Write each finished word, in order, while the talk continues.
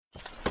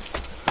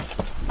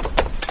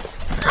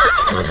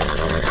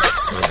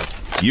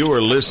You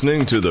are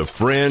listening to the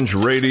Fringe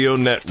Radio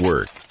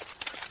Network.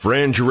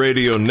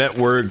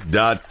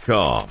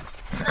 FringeRadioNetwork.com.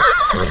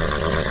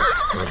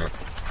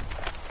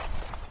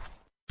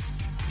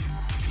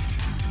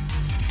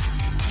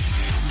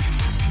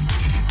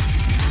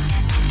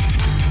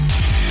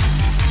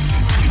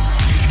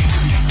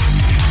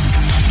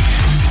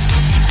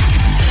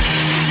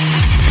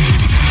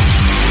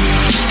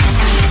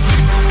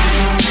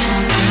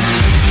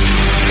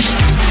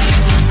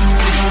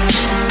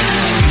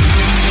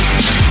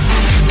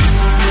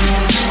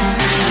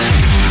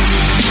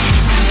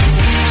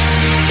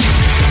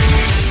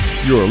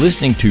 You're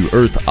listening to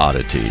Earth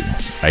Oddity,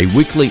 a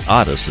weekly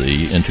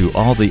odyssey into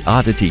all the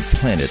oddity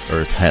planet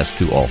Earth has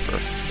to offer.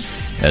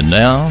 And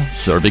now,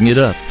 serving it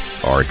up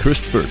are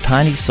Christopher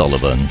Tiny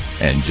Sullivan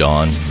and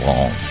John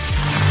Long.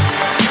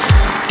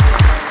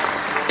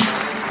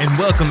 And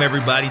welcome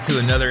everybody to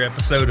another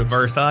episode of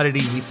Earth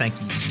Oddity. We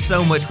thank you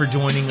so much for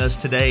joining us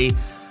today.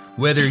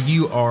 Whether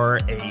you are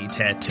a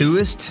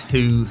tattooist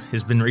who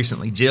has been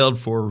recently jailed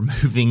for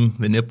removing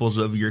the nipples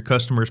of your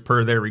customers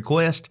per their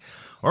request,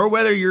 or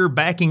whether you're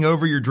backing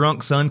over your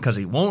drunk son because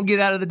he won't get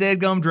out of the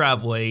deadgum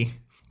driveway,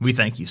 we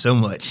thank you so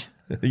much.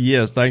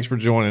 Yes, thanks for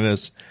joining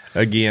us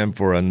again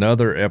for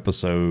another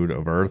episode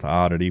of Earth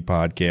Oddity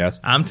Podcast.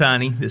 I'm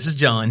Tiny. This is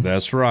John.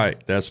 That's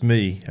right. That's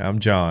me. I'm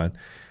John.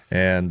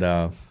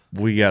 And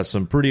we got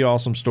some pretty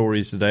awesome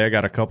stories today. I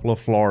got a couple of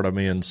Florida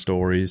men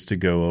stories to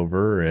go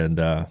over. And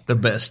the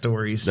best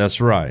stories.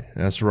 That's right.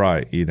 That's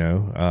right. You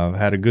know,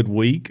 had a good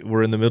week.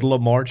 We're in the middle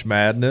of March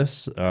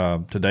Madness.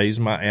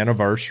 Today's my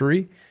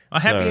anniversary. A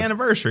happy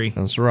anniversary.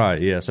 That's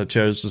right. Yes, I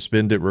chose to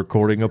spend it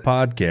recording a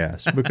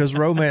podcast because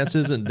romance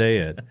isn't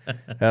dead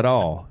at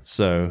all.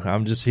 So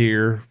I'm just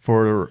here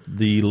for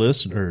the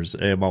listeners,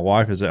 and my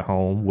wife is at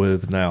home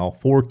with now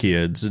 4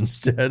 kids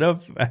instead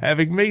of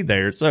having me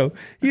there. So,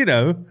 you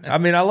know, I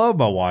mean, I love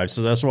my wife,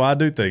 so that's why I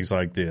do things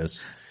like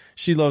this.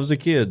 She loves the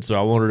kids, so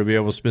I want her to be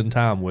able to spend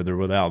time with her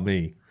without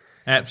me.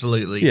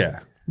 Absolutely. Yeah,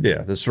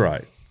 that's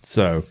right.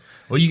 So,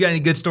 well, you got any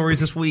good stories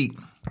this week?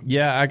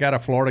 Yeah, I got a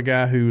Florida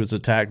guy who was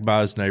attacked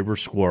by his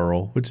neighbor's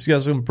squirrel, which has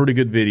got some pretty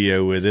good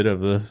video with it of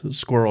the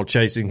squirrel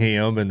chasing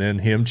him and then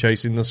him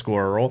chasing the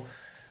squirrel.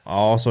 I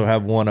also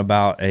have one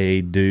about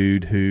a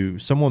dude who,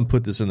 someone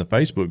put this in the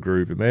Facebook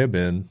group. It may have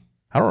been,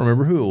 I don't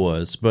remember who it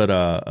was, but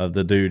of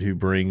the dude who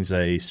brings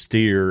a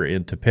steer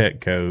into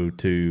Petco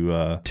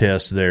to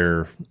test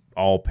their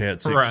all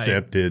pets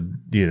accepted,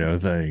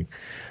 thing.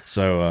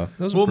 So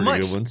those are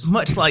pretty good ones.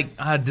 Much like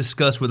I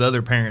discuss with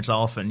other parents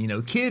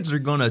often, kids are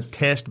going to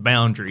test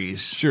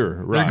boundaries.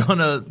 Sure, right.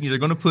 They're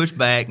going to push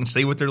back and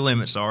see what their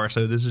limits are.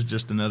 So this is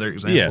just another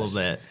example of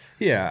that.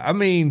 Yeah, I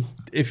mean,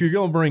 if you're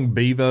going to bring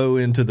Bevo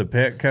into the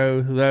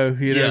Petco, though,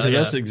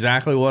 that's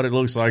exactly what it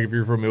looks like if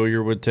you're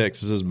familiar with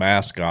Texas's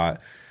mascot.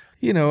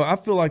 I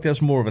feel like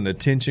that's more of an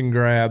attention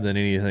grab than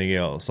anything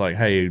else. Like,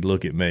 hey,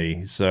 look at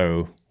me.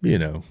 So,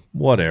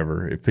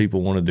 whatever. If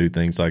people want to do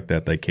things like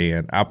that, they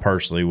can. I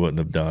personally wouldn't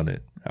have done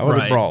it. I would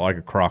have brought like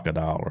a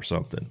crocodile or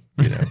something.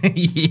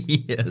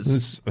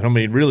 Yes.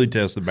 Really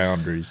test the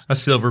boundaries. A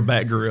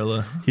silverback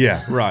gorilla.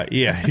 Yeah, right.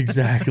 Yeah,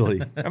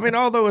 exactly.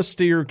 Although a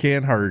steer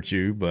can hurt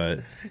you,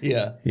 but,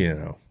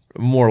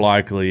 more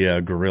likely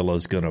a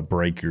gorilla's going to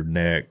break your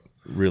neck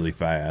really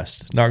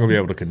fast. Not going to be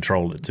able to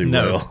control it too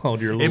well on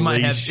your little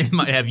leash. It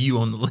might have you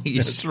on the leash.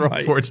 That's right.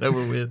 Before it's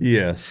over with.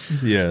 Yes.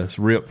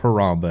 Rip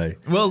Harambe.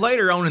 Well,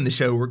 later on in the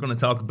show, we're going to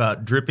talk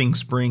about Dripping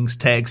Springs,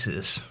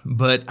 Texas.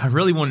 But I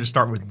really wanted to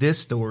start with this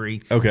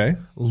story. Okay.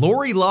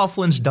 Lori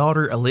Loughlin's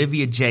daughter,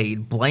 Olivia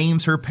Jade,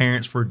 blames her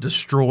parents for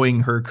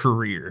destroying her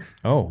career.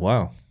 Oh,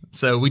 wow.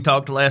 So we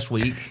talked last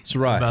week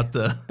about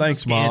the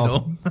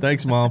scandal. Mom.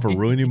 Thanks, Mom, for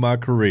ruining my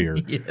career.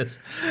 Yes.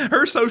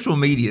 Her social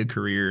media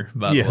career,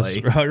 by the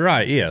way.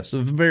 Right, yes. A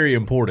very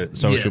important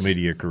social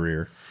media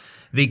career.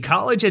 The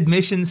college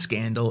admissions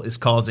scandal is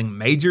causing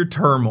major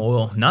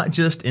turmoil, not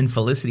just in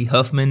Felicity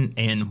Huffman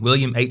and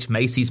William H.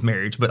 Macy's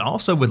marriage, but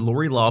also with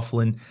Lori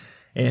Loughlin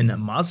and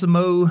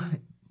Massimo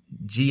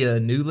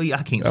Giannulli.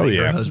 I can't say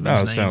her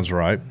husband's name. Sounds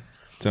right.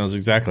 Sounds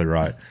exactly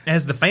right.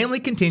 As the family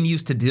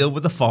continues to deal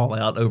with the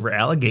fallout over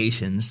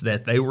allegations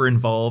that they were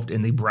involved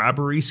in the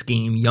bribery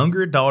scheme,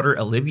 younger daughter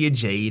Olivia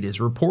Jade is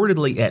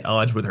reportedly at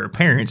odds with her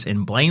parents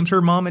and blames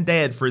her mom and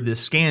dad for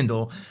this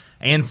scandal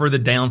and for the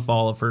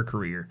downfall of her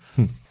career.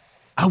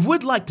 I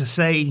would like to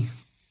say,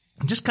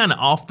 just kind of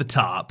off the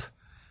top,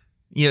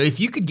 if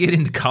you could get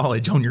into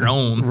college on your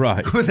own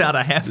without a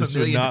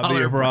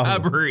 $500,000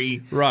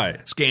 bribery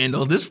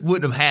scandal, this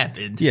wouldn't have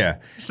happened. Yeah.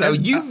 So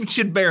you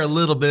should bear a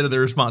little bit of the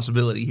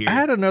responsibility here. I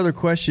had another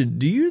question.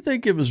 Do you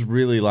think it was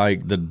really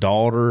like the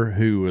daughter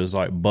who was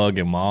like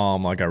bugging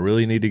mom, like I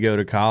really need to go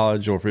to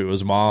college, or if it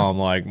was mom,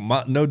 like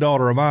no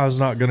daughter of mine is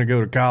not going to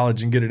go to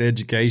college and get an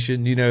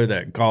education,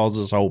 that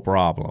caused this whole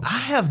problem? I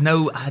have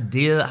no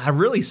idea. I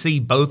really see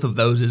both of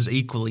those as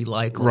equally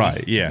likely.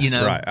 Right. Yeah.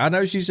 Right. I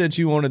know she said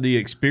she wanted the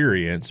experience.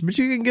 experience, but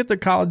you can get the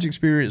college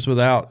experience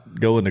without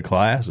going to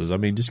classes. I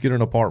mean, just get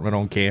an apartment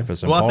on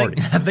campus and party.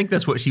 I think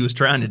that's what she was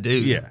trying to do.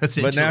 Yeah,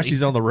 but now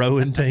she's on the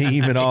rowing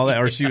team and all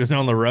that, or she was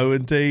on the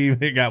rowing team.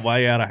 It got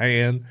way out of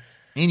hand.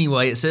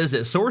 Anyway, it says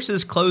that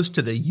sources close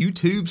to the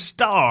YouTube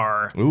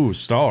star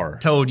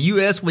told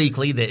US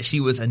Weekly that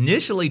she was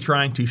initially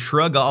trying to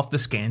shrug off the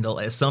scandal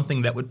as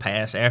something that would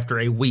pass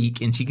after a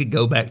week and she could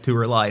go back to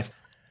her life.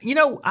 You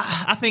know,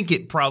 I think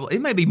it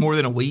may be more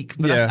than a week,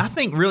 but I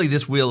think really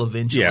this will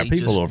eventually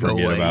people will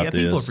forget away. about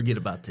this. People will forget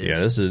about this. Yeah,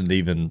 this isn't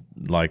even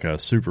like a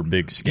super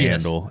big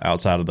scandal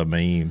outside of the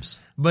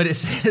memes. But it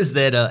says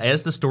that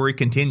as the story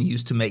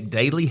continues to make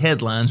daily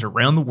headlines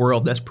around the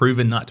world, that's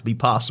proven not to be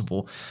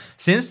possible.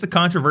 Since the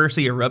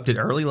controversy erupted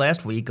early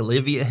last week,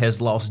 Olivia has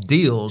lost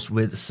deals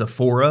with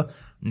Sephora,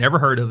 never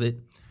heard of it,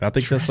 I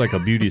think that's like a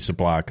beauty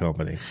supply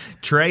company.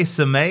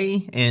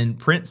 Tresemme and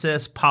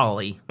Princess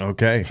Polly.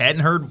 Okay.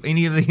 Hadn't heard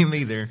any of them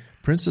either.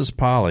 Princess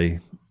Polly.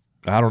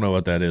 I don't know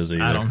what that is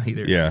either. I don't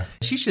either. Yeah.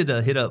 She should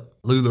hit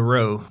up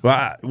LuLaRoe.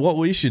 Well, what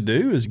we should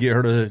do is get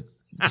her to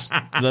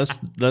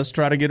let's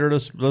try to get her to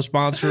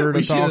sponsor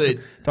her to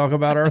talk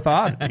about Earth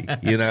Oddity.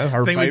 You know,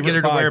 her think favorite we get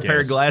her to podcast. wear a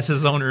pair of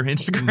glasses on her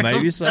Instagram.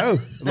 Maybe so.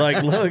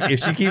 Like, look,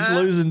 if she keeps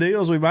losing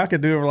deals, we might could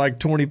do it for like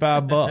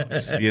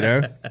 $25. You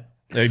know.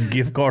 A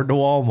gift card to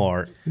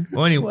Walmart.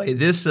 Well, anyway,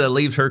 this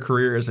leaves her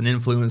career as an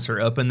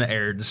influencer up in the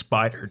air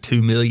despite her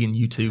 2 million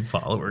YouTube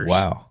followers.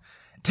 Wow.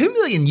 2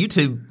 million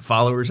YouTube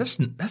followers,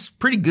 that's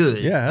pretty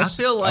good. Yeah, I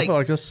feel like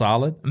that's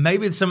solid.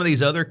 Maybe some of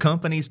these other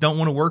companies don't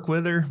want to work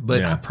with her,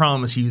 but I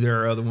promise you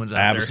there are other ones out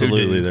there.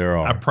 Absolutely, there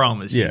are. I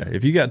promise you. Yeah,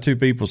 if you got 2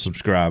 people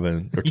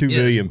subscribing or 2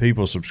 million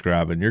people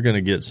subscribing, you're going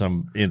to get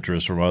some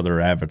interest from other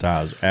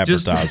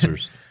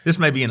advertisers. This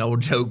may be an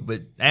old joke,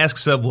 but ask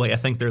Subway. I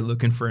think they're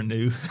looking for a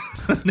new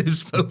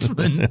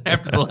spokesman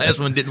after the last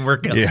one didn't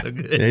work out so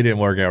good. They didn't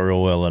work out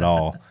real well at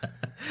all.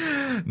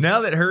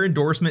 Now that her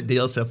endorsement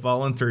deals have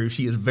fallen through,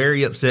 she is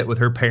very upset with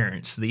her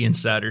parents, the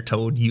insider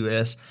told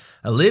US.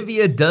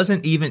 Olivia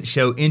doesn't even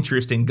show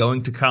interest in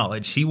going to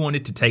college. She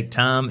wanted to take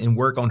time and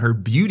work on her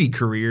beauty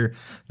career,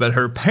 but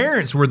her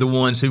parents were the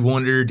ones who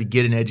wanted her to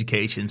get an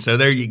education. So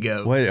there you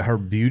go. Wait, her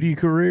beauty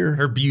career?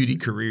 Her beauty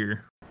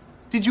career.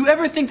 Did you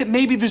ever think that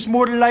maybe there's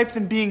more to life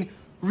than being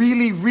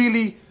really,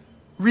 really,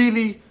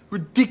 really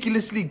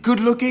ridiculously good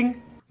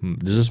looking?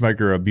 Does this make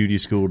her a beauty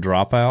school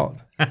dropout?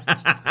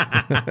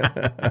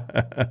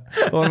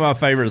 One of my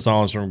favorite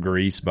songs from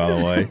Grease, by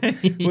the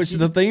way. Which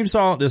the theme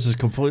song, this is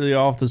completely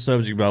off the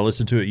subject, but I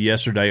listened to it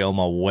yesterday on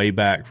my way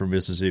back from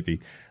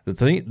Mississippi.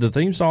 The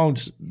theme song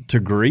to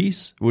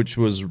Grease, which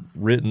was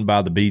written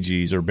by the Bee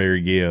Gees or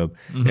Barry Gibb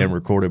and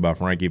recorded by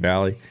Frankie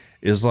Valli,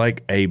 is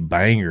like a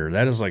banger.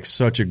 That is like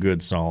such a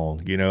good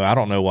song. You know, I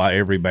don't know why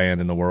every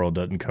band in the world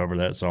doesn't cover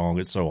that song.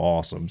 It's so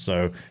awesome.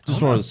 So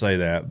just wanted to say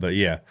that. But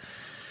yeah.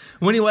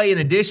 Well, anyway, in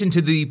addition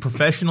to the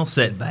professional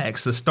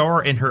setbacks, the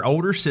star and her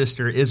older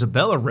sister,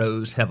 Isabella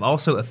Rose, have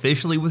also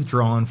officially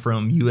withdrawn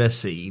from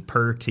USC,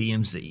 per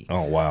TMZ.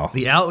 Oh, wow.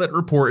 The outlet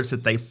reports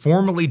that they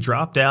formally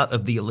dropped out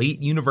of the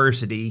elite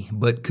university,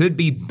 but could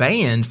be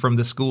banned from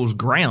the school's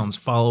grounds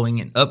following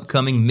an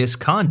upcoming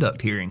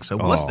misconduct hearing. So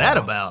what's that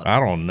about?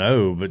 I don't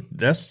know, but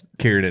that's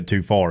carrying it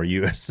too far,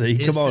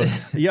 USC. Come on.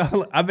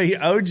 Y'all, I mean,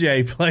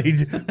 OJ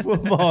played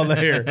football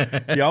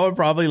there. Y'all would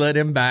probably let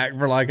him back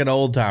for like an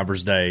old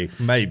timers day,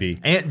 maybe.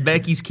 Aunt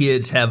Becky's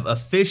kids have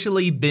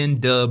officially been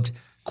dubbed,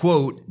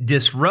 quote,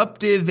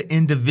 disruptive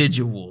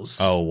individuals.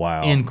 Oh,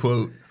 wow. End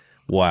quote.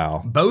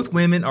 Wow. Both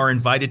women are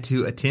invited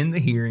to attend the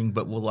hearing,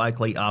 but will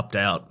likely opt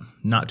out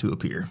not to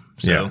appear.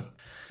 So, yeah.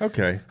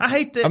 Okay. I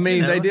hate that. I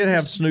mean, they did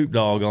have Snoop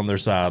Dogg on their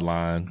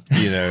sideline,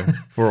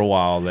 for a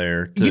while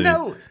there,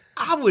 too.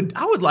 I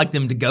would like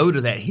them to go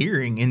to that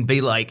hearing and be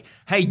like,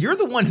 hey, you're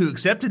the one who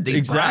accepted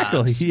these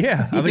bribes.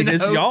 Yeah. I mean,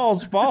 it's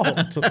y'all's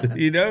fault.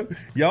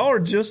 Y'all are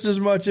just as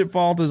much at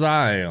fault as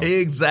I am.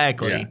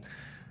 Exactly.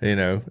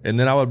 Yeah. And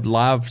then I would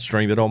live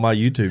stream it on my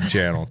YouTube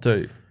channel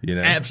too.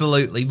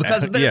 Absolutely.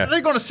 Because they're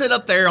going to sit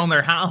up there on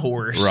their high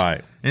horse.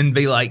 Right. And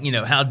be like,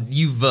 how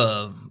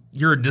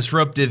you're a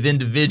disruptive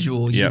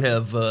individual. You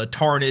have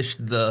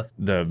tarnished the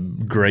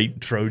great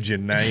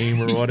Trojan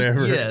name or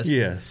whatever.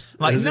 Yes.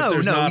 Like, as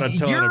no, not a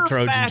ton your of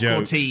Trojan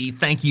faculty, jokes.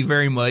 thank you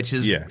very much,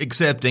 is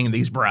accepting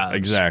these bribes.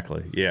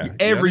 Exactly. Yeah.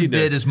 Every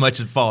bit as much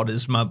at fault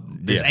as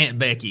Aunt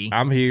Becky.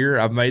 I'm here.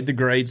 I've made the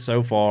grade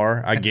so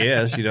far, I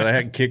guess. They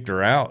hadn't kicked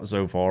her out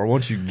so far.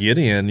 Once you get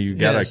in, you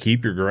got to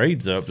keep your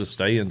grades up to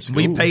stay in school.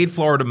 We paid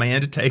Florida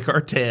Man to take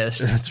our test.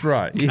 That's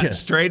right.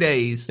 Yes. Straight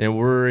A's. And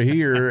we're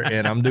here,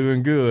 and I'm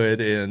doing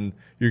good, and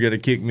you're going to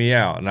kick me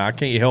out. And I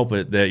can't help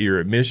it that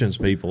your admissions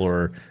people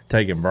are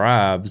taking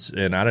bribes,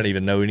 and I didn't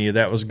even know any of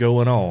that was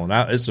going on.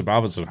 If I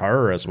was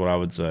her, that's what I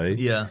would say.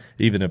 Yeah.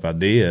 Even if I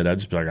did, I'd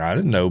just be like, I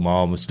didn't know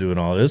Mom was doing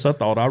all this. I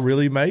thought I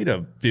really made a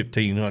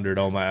 1,500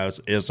 on my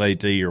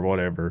SAT or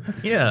whatever.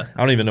 Yeah. I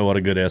don't even know what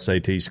a good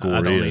SAT score is.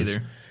 I don't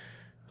either.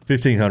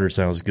 1,500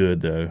 sounds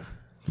good, though.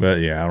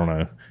 But, yeah, I don't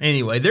know.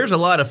 Anyway, there's a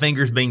lot of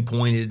fingers being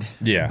pointed.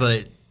 Yeah.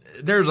 But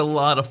there's a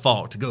lot of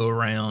fault to go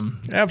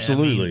around.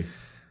 Absolutely.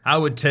 I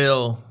would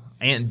tell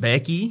Aunt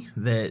Becky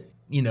that,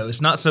 you know,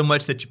 it's not so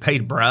much that you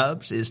paid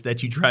bribes, it's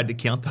that you tried to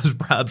count those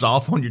bribes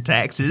off on your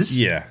taxes.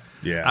 Yeah.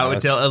 I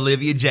would tell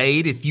Olivia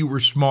Jade, if you were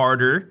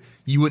smarter,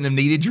 you wouldn't have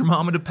needed your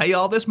mama to pay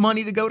all this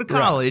money to go to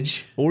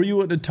college. Right. Or you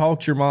wouldn't have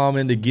talked your mom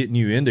into getting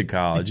you into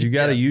college. You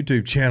got a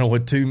YouTube channel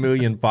with 2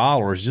 million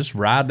followers. Just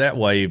ride that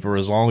wave for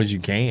as long as you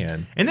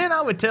can. And then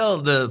I would tell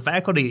the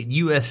faculty at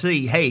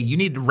USC, hey, you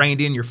need to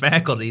rein in your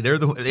faculty.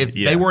 If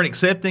they weren't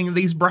accepting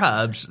these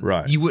bribes,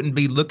 you wouldn't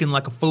be looking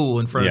like a fool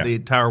in front of the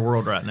entire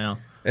world right now.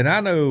 And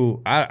I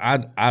know I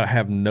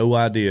have no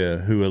idea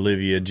who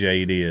Olivia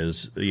Jade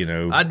is. You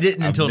know, I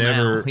didn't until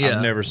now. Yeah.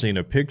 I've never seen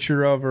a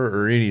picture of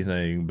her or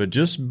anything. But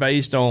just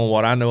based on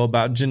what I know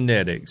about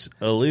genetics,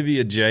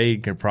 Olivia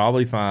Jade can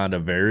probably find a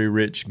very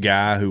rich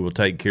guy who will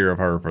take care of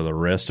her for the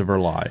rest of her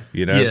life.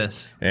 You know,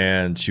 yes,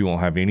 and she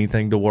won't have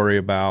anything to worry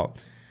about.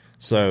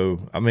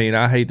 So, I mean,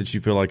 I hate that you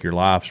feel like your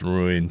life's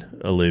ruined,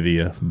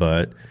 Olivia,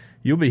 but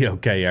you'll be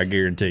okay, I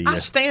guarantee you. I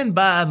stand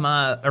by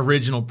my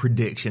original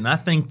prediction. I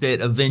think that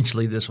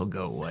eventually this will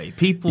go away.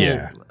 People,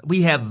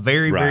 we have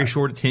very, very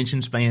short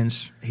attention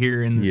spans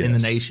here in the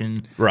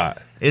nation. Right.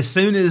 As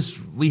soon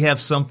as we have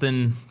some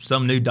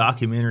new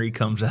documentary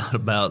comes out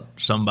about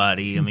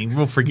somebody, I mean,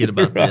 we'll forget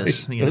about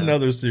this. You know?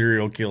 Another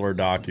serial killer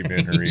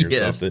documentary or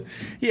something.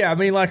 Yeah, I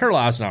mean, like, her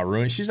life's not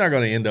ruined. She's not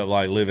going to end up,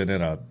 like, living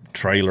in a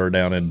trailer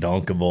down in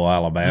Duncanville,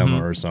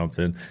 Alabama or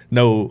something.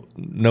 No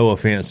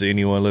offense to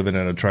anyone living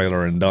in a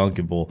trailer in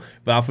Duncanville,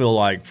 but I feel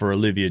like for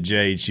Olivia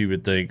Jade, she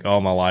would think, oh,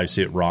 my life's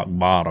hit rock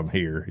bottom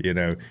here. You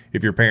know,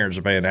 if your parents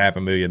are paying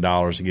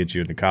 $500,000 to get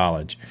you into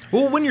college.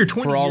 Well, when you're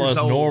 20 for all years us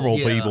old, normal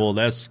people,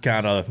 that's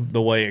kind of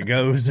the way it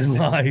goes in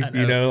life.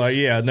 You know, like,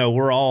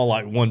 we're all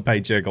like one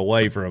paycheck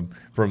away from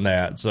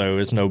that, so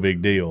it's no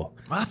big deal.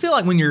 I feel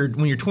like when you're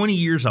 20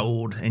 years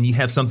old and you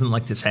have something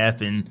like this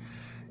happen,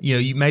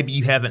 you know, maybe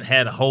you haven't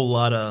had a whole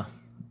lot of,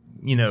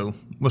 you know,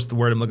 what's the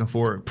word I'm looking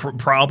for?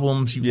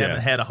 Problems. You haven't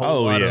had a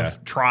whole lot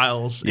of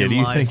trials. Yeah, do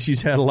you think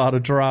she's had a lot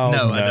of trials?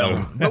 No, I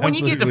don't. But when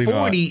you get to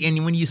 40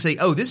 and when you say,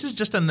 oh, this is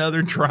just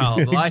another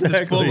trial, life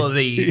is full of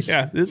these.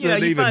 Yeah,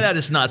 you find out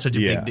it's not such a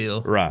big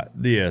deal. Right.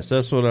 Yes,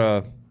 that's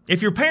what.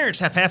 If your parents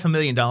have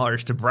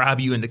 $500,000 to bribe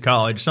you into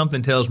college,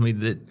 something tells me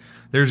that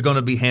there's going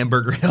to be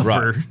hamburger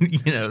helper.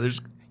 Right. You know,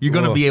 you're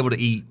going to be able to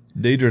eat.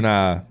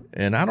 Deidre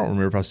and I don't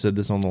remember if I said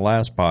this on the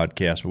last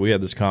podcast, but we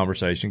had this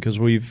conversation because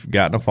we've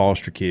gotten a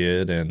foster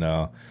kid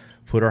and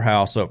put our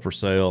house up for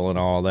sale and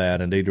all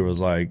that. And Deidre was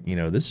like, you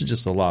know, this is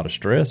just a lot of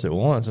stress at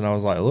once. And I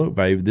was like, look,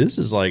 babe, this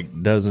is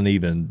like doesn't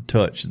even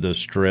touch the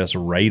stress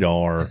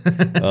radar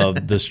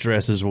of the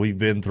stresses we've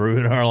been through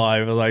in our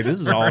life. I was like, this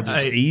is all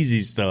just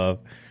easy stuff.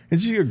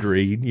 And she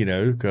agreed, you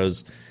know,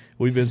 because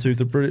we've been through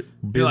some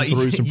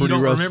pretty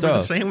rough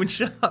stuff. The sandwich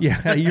shop?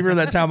 Yeah, you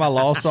remember that time I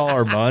lost all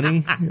our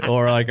money,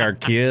 or like our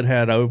kid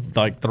had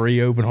like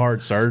 3 open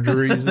heart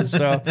surgeries and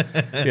stuff.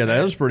 Yeah,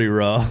 that was pretty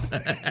rough.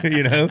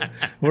 You know,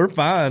 we're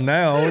fine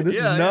now. This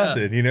is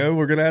nothing. You know,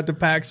 we're gonna have to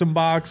pack some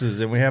boxes,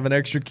 and we have an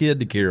extra kid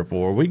to care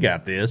for. We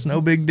got this,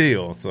 no big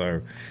deal.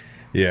 So,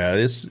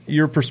 yeah,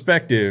 your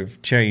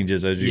perspective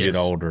changes as you get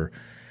older.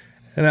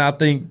 And I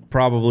think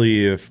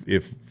probably if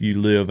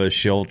you live a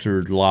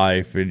sheltered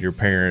life and your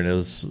parent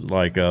is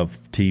like a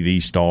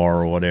TV star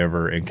or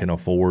whatever and can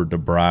afford to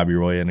bribe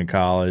your way into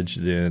college,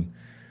 then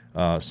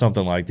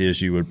something like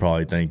this you would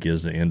probably think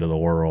is the end of the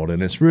world.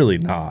 And it's really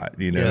not,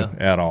 you know,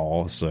 at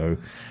all. So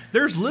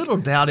there's little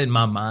doubt in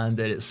my mind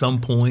that at some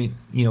point,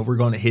 you know, we're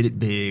going to hit it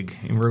big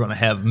and we're going to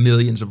have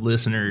millions of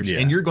listeners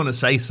and you're going to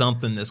say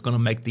something that's going to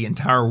make the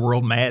entire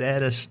world mad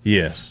at us.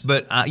 Yes.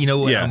 But you know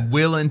what? I'm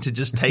willing to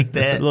just take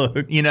that.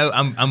 Look, you know,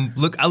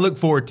 I look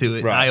forward to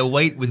it. Right. I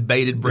await with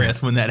bated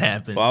breath when that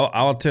happens. Well,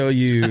 I'll tell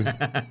you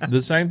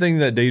the same thing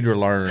that Deidre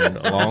learned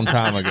a long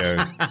time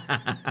ago.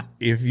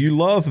 If you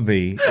love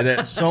me, and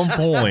at some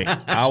point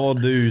I will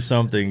do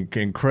something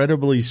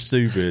incredibly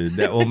stupid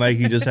that will make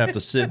you just have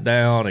to sit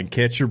down and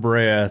catch your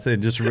breath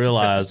and just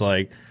realize,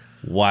 like,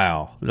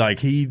 wow, like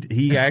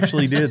he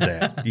actually did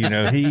that. You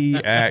know, he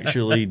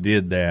actually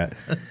did that.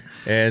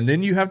 And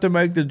then you have to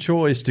make the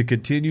choice to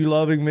continue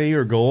loving me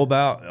or go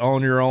about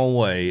on your own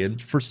way. And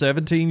for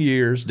 17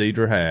 years,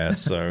 Deidre has.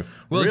 So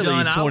well, really,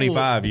 John,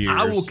 25 years.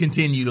 I will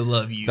continue to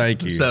love you.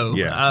 Thank you. So,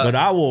 but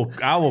I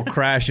will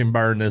crash and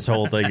burn this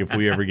whole thing if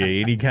we ever get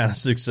any kind of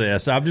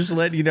success. I'm just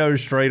letting you know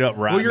straight up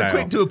right now. Well, you're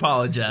quick to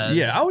apologize.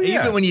 Yeah. Oh,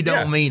 yeah. Even when you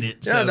don't mean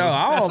it. So no,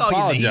 I'll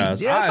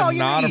apologize. I'm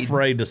not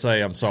afraid to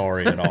say I'm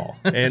sorry at all.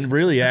 And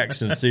really act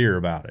sincere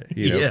about it.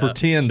 You know,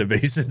 pretend to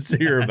be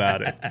sincere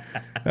about it.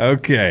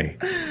 Okay.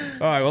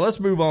 All right, well, let's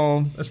move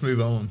on.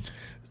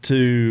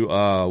 To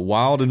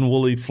Wild and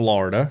Woolly,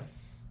 Florida.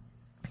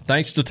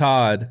 Thanks to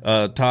Todd.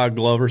 Todd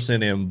Glover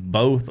sent in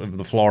both of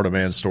the Florida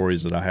Man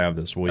stories that I have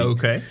this week.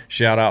 Okay.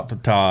 Shout out to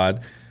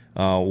Todd,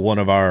 one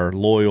of our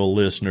loyal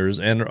listeners,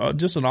 and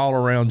just an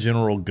all-around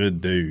general good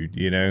dude,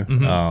 you know.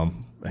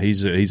 Mm-hmm.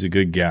 He's a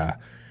good guy.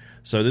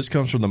 So this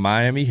comes from the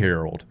Miami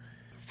Herald.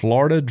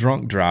 Florida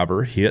drunk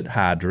driver hit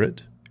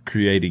hydrant,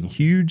 creating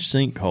huge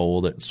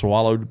sinkhole that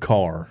swallowed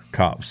car,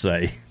 cops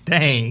say.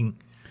 Dang.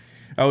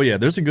 Oh, yeah,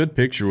 there's a good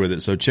picture with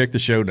it, so check the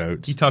show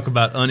notes. You talk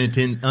about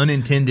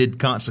unintended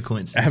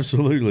consequences.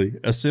 Absolutely.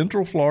 A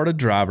Central Florida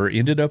driver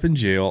ended up in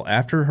jail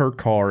after her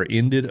car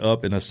ended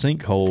up in a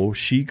sinkhole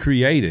she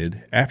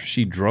created after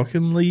she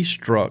drunkenly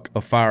struck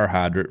a fire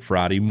hydrant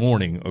Friday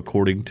morning,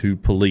 according to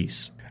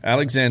police.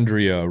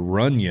 Alexandria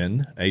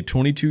Runyon, a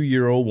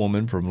 22-year-old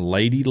woman from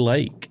Lady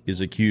Lake,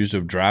 is accused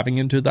of driving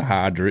into the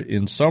hydrant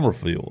in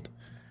Summerfield.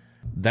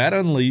 That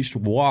unleashed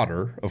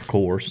water, of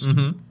course,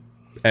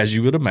 as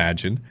you would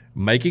imagine,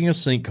 making a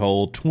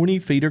sinkhole 20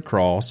 feet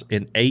across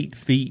and 8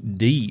 feet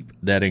deep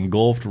that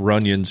engulfed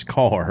Runyon's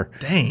car.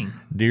 Dang.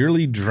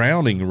 Nearly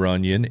drowning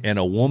Runyon and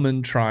a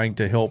woman trying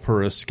to help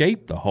her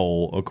escape the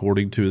hole,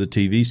 according to the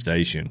TV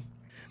station.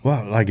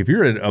 Well, like if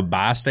you're a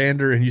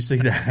bystander and you see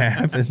that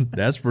happen,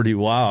 that's pretty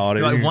wild.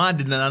 Like, why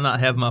did I not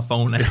have my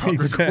phone out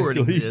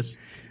recording this?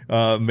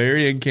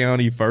 Marion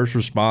County first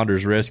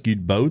responders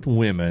rescued both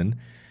women,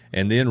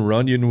 and then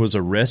Runyon was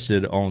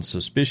arrested on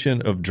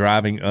suspicion of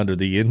driving under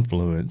the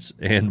influence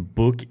and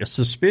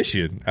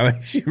suspicion. I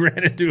mean, she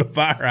ran into a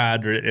fire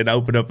hydrant and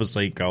opened up a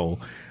sinkhole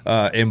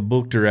and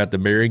booked her at the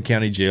Marion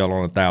County Jail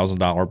on a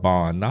 $1,000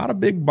 bond. Not a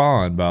big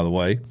bond, by the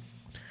way.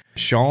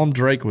 Sean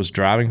Drake was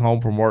driving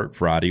home from work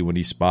Friday when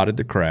he spotted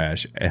the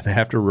crash, and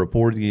after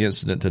reporting the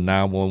incident to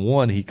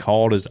 911, he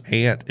called his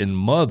aunt and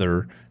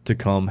mother to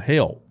come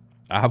help.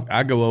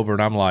 I go over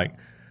and I'm like,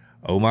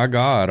 "Oh my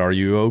God, are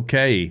you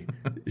okay?"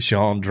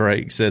 Sean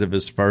Drake said of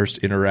his first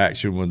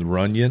interaction with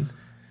Runyon.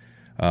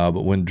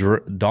 But when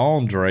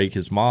Dawn Drake,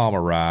 his mom,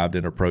 arrived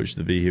and approached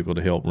the vehicle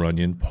to help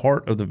Runyon,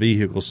 part of the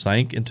vehicle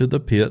sank into the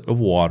pit of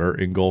water,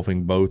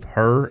 engulfing both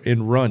her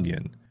and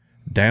Runyon.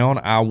 Down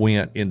I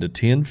went into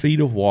 10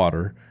 feet of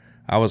water.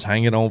 I was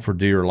hanging on for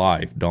dear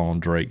life, Dawn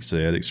Drake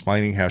said,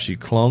 explaining how she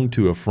clung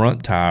to a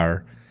front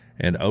tire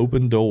and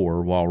open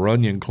door while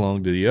Runyon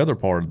clung to the other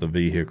part of the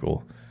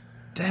vehicle.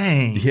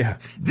 Dang. Yeah.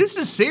 This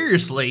is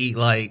seriously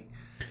like...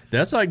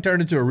 That's like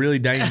turned into a really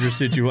dangerous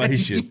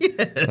situation.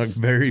 Yes. Like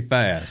very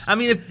fast. I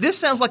mean, if this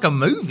sounds like a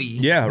movie.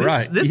 Yeah,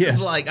 right. This Yes.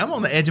 is like, I'm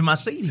on the edge of my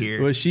seat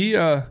here. Well, she,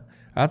 I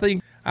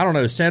think, I don't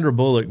know, Sandra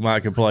Bullock might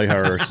could play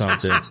her or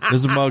something.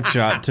 There's a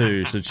mugshot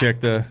too, so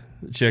check the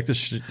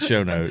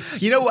show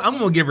notes. You know what? I'm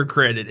going to give her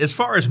credit. As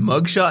far as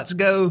mugshots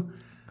go,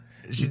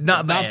 she's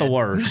not bad. Not the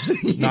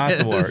worst. Not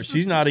the worst.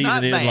 She's not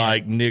even in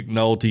like Nick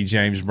Nolte,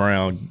 James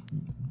Brown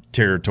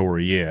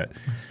territory yet.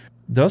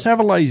 Does have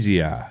a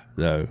lazy eye,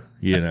 though.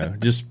 You know,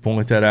 just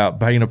point that out,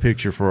 paint a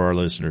picture for our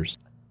listeners.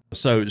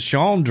 So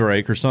Sean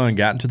Drake, her son,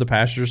 got into the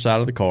passenger side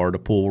of the car to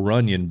pull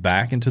Runyon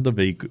back into the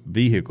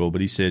vehicle,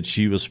 but he said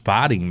she was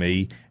fighting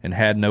me and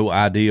had no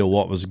idea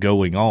what was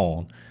going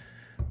on,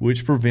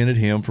 which prevented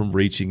him from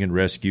reaching and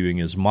rescuing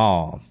his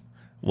mom.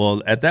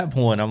 Well, at that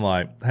point, I'm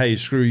like, "Hey,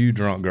 screw you,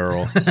 drunk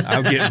girl.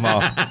 I'm getting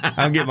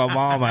my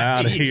mama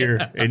out of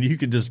here, and you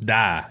can just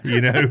die." You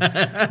know.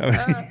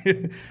 I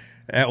mean,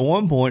 at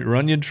one point,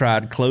 Runyon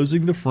tried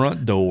closing the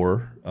front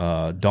door.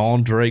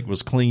 Dawn Drake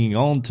was clinging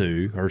on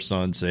to, her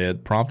son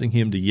said, prompting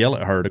him to yell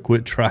at her to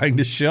quit trying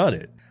to shut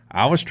it.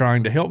 "I was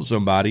trying to help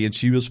somebody, and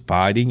she was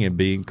fighting and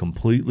being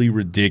completely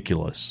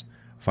ridiculous."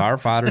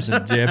 Firefighters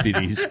and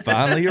deputies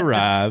finally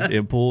arrived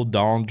and pulled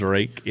Dawn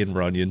Drake and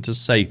Runyon to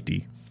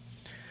safety.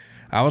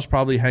 "I was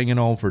probably hanging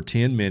on for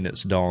 10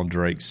 minutes, Dawn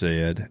Drake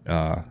said.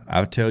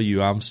 I tell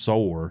you, I'm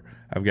sore.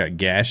 I've got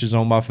gashes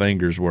on my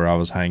fingers where I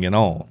was hanging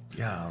on."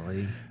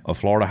 Golly. A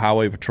Florida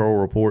Highway Patrol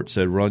report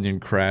said Runyon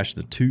crashed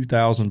the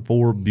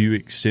 2004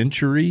 Buick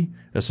Century.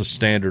 That's a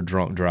standard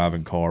drunk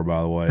driving car,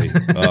 by the way.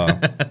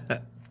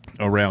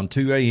 Around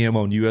 2 a.m.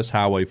 on U.S.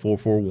 Highway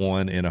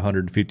 441 in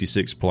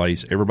 156th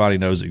Place. Everybody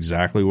knows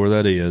exactly where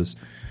that is.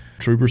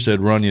 Trooper said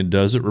Runyon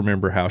doesn't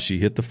remember how she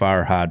hit the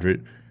fire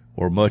hydrant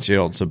or much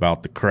else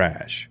about the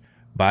crash.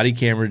 Body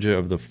camera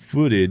of the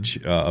footage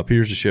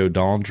appears to show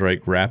Dawn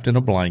Drake wrapped in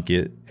a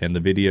blanket, and the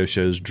video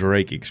shows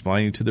Drake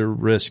explaining to the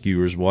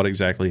rescuers what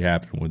exactly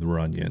happened with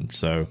Runyon.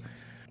 So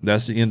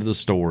that's the end of the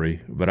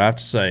story. But I have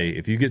to say,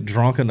 if you get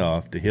drunk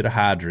enough to hit a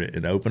hydrant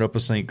and open up a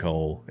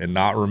sinkhole and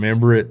not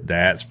remember it,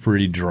 that's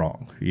pretty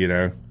drunk, you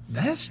know?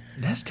 That's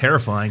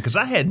terrifying, because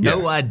I had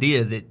no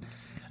idea that.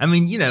 I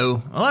mean, you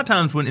know, a lot of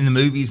times when in the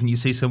movies when you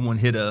see someone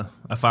hit a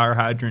fire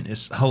hydrant,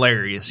 it's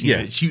hilarious. You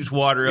know, it shoots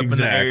water up in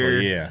the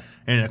air. Yeah.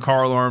 And the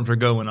car alarms are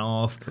going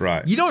off.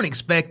 Right. You don't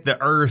expect the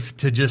earth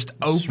to just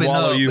open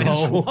swallow up you and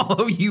whole.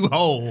 swallow you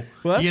whole.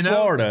 Well, that's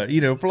Florida.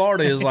 You know,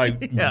 Florida is like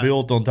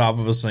built on top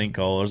of a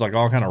sinkhole. There's like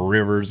all kind of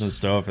rivers and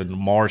stuff and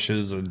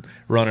marshes and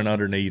running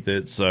underneath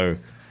it. So,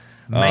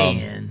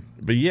 man.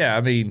 But yeah,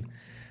 I mean,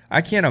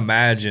 I can't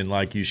imagine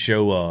like you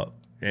show up,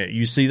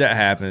 you see that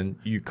happen,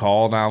 you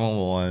call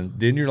 911,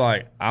 then you're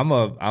like, I'm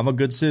a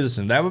good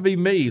citizen. That would be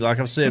me. Like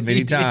I've said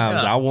many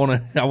times, I want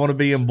to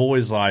be in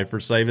Boy's life for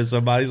saving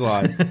somebody's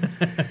life.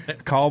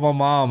 Call my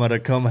mom to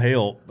come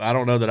help. I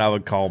don't know that I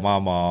would call my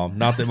mom.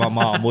 Not that my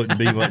mom wouldn't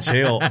be much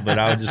help, but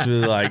I would just be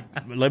like,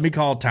 let me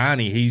call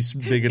Tiny. He's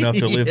big enough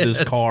to lift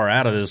this car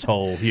out of this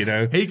hole, you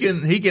know? He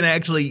can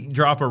actually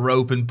drop a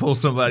rope and pull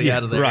somebody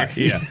out of there. Right,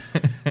 yeah.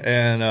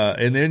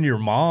 and then your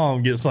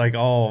mom gets like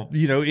all,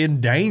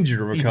 in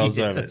danger because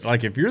of it.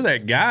 Like if you're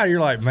that guy, you're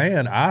like,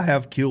 man, I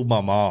have killed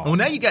my mom. Well,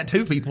 now you got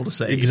two people to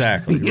save.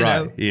 Exactly.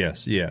 Right. know?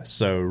 Yes.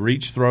 So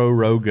reach, throw,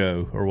 row,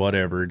 go, or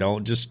whatever.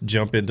 Don't just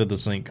jump into the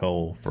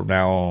sinkhole from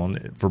now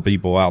on for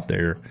people out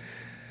there.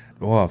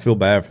 Well, I feel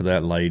bad for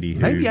that lady.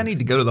 Maybe I need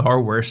to go to the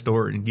hardware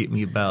store and get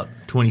me about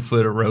 20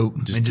 foot of rope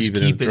and just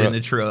keep it in the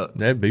truck.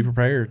 Be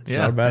prepared. It's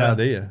not a bad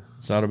idea.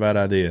 It's not a bad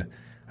idea.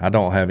 I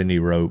don't have any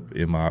rope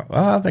in my.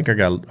 Well, I think I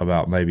got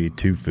about maybe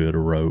 2 foot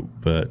of rope,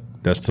 but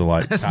that's to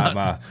tie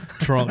my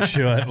trunk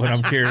shut when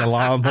I'm carrying a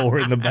lawnmower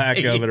in the back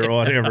of it or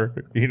whatever.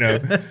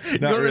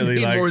 Not really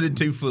need like more than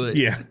 2 foot.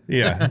 Yeah.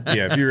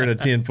 If you're in a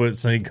 10-foot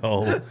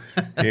sinkhole,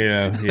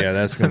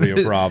 that's going to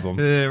be a problem.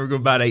 We're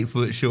going about 8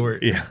 foot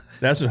short. Yeah.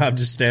 That's when I'm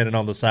just standing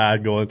on the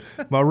side going,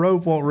 my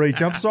rope won't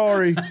reach. I'm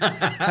sorry.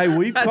 Hey,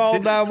 we've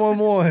called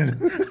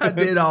 911. I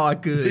did all I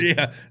could.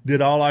 Yeah,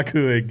 did all I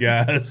could,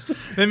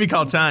 guys. Let me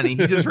call Tiny.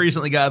 He just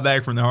recently got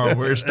back from the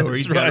hardware store.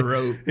 He's got a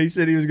rope. He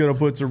said he was going to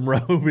put some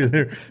rope in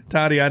there.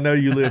 Tiny, I know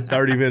you live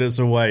 30 minutes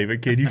away,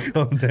 but can you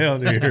come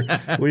down here?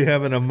 We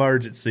have an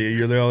emergency.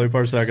 You're the only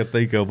person I could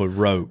think of with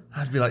rope.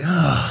 I'd be like,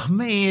 oh,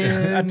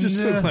 man. I just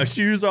took my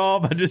shoes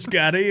off. I just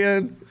got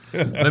in.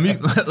 Let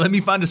me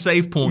find a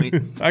save point.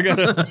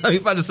 Let me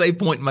find a save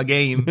point in my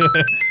game.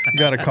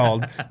 Got a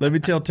call. Let me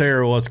tell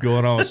Tara what's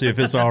going on. See if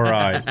it's all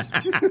right.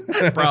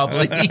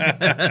 Probably.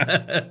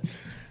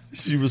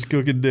 She was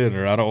cooking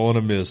dinner. I don't want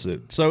to miss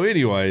it. So,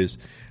 anyways,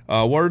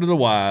 word of the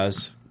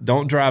wise: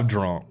 don't drive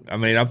drunk. I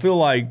mean, I feel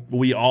like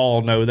we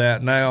all know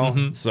that now.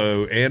 Mm-hmm.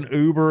 So, and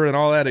Uber and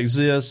all that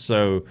exists.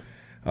 So.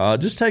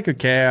 Just take a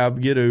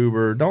cab, get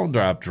Uber. Don't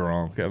drive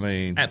drunk. I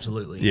mean,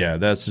 absolutely. Yeah,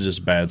 that's just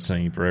a bad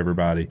scene for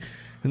everybody.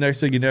 The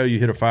next thing you know, you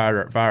hit a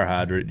fire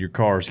hydrant, your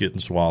car's getting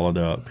swallowed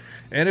up.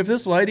 And if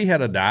this lady had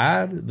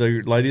died,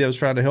 the lady that was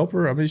trying to help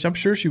her, I mean, I'm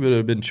sure she would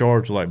have been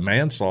charged with like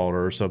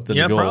manslaughter or something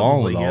to go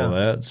along with all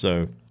that.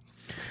 So,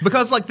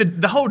 because like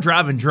the whole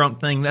driving drunk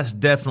thing, that's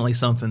definitely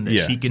something that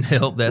she can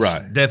help. That's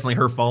definitely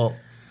her fault.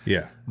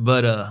 Yeah.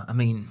 But, I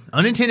mean,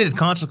 unintended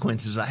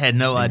consequences. I had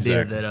no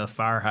idea that a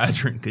fire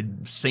hydrant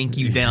could sink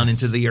you down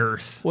into the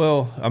earth.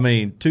 Well, I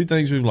mean, 2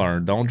 things we've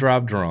learned. Don't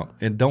drive drunk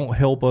and don't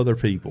help other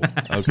people.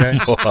 Okay?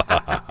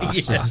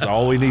 That's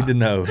all we need to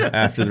know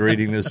after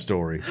reading this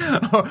story.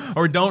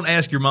 Or don't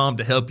ask your mom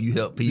to help you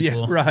help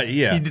people. Yeah, right,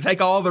 yeah. You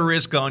take all the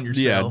risk on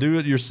yourself. Yeah, do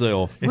it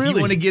yourself. If you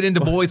want to get into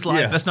boys'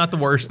 life, that's not the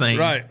worst thing.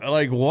 Right.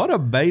 Like, what a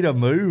beta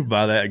move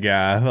by that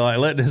guy. Like,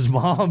 letting his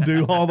mom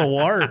do all the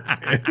work.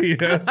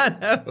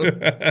 I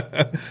know.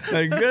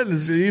 Thank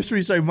goodness. It used to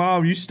be say,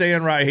 Mom, you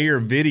stand right here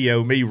and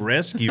video me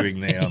rescuing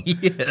them.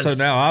 Yes. So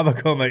now I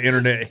become an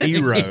internet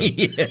hero.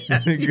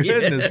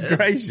 Goodness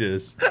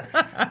gracious.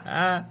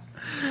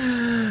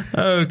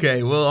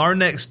 Okay, well, our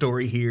next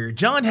story here.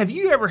 John, have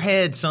you ever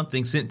had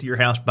something sent to your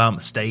house by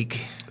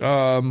mistake?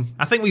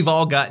 I think we've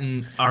all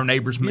gotten our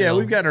neighbor's mail. Yeah,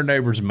 we've got our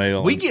neighbor's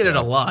mail. We get it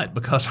a lot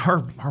because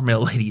our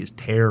mail lady is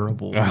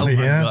terrible. Oh my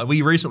God.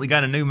 We recently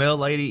got a new mail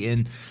lady,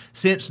 and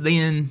since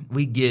then,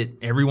 we get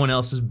everyone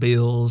else's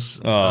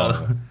bills.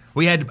 I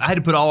had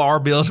to put all our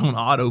bills on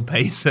auto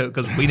pay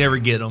because we never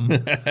get them.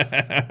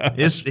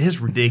 It's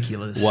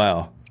ridiculous.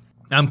 Wow.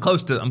 I'm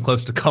close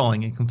to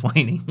calling and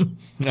complaining.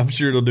 I'm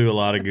sure it'll do a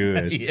lot of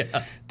good.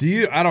 Yeah.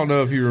 I don't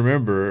know if you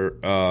remember,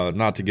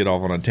 not to get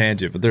off on a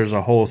tangent, but there's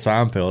a whole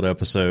Seinfeld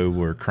episode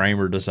where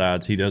Kramer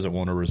decides he doesn't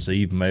want to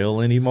receive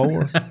mail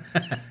anymore.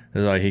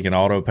 It's like he can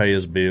auto pay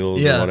his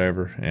bills or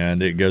whatever.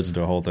 And it goes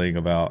into a whole thing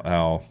about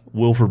how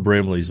Wilford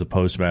Brimley's the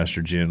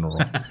postmaster general.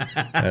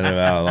 And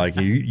about like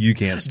you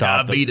can't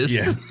stop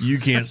diabetes. You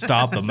can't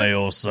stop the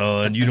mail,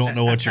 son. You don't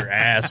know what you're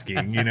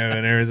asking, and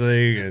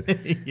everything.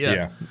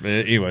 And,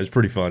 anyway, it's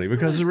pretty funny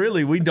because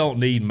really we don't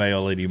need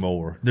mail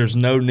anymore. There's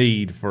no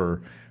need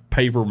for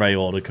paper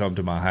mail to come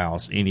to my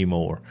house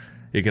anymore.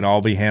 It can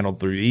all be handled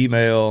through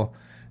email.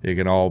 It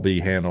can all be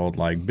handled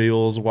like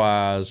bills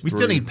wise. We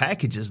still need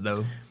packages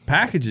though.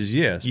 Packages,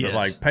 yes, but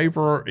like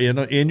paper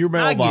in your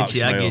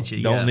mailbox, I get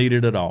you. Don't need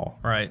it at all.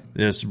 Right.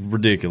 It's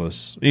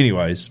ridiculous.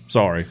 Anyways,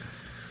 sorry.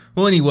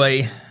 Well,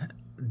 anyway,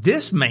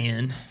 this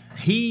man,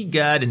 he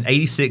got an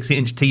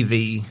 86-inch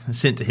TV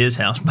sent to his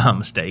house by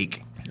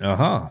mistake.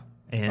 All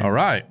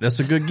right, that's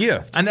a good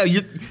gift. I know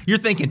you're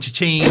thinking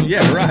cha-ching.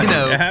 Yeah, right.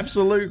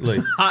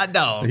 Absolutely. Hot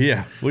dog.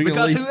 Yeah,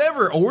 because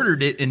whoever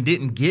ordered it and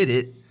didn't get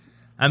it,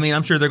 I mean,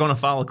 I'm sure they're going to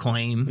file a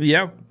claim.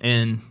 Yep.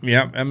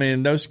 I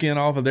mean, no skin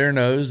off of their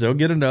nose. They'll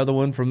get another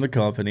one from the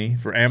company.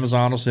 For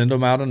Amazon will send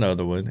them out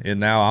another one. And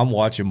now I'm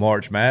watching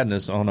March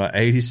Madness on an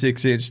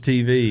 86-inch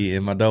TV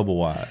in my double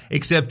wide.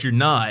 Except you're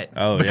not.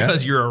 Oh,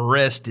 because you're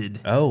arrested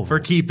for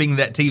keeping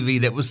that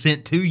TV that was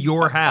sent to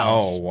your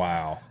house.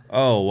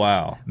 Oh,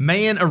 wow.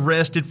 Man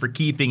arrested for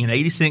keeping an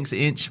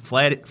 86-inch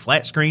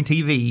flat screen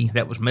TV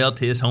that was mailed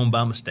to his home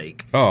by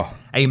mistake. Oh.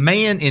 A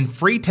man in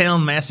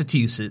Freetown,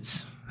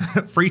 Massachusetts.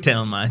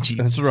 Freetown, mind you.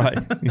 That's right.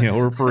 Yeah,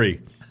 we're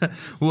free.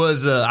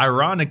 Was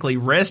ironically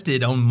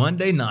arrested on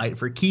Monday night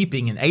for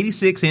keeping an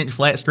 86-inch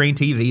flat screen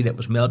TV that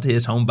was mailed to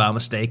his home by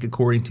mistake,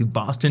 according to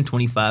Boston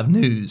 25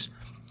 News.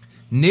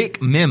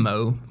 Nick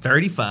Memo,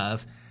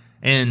 35,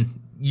 and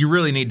you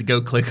really need to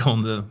go click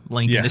on the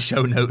link in the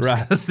show notes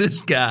because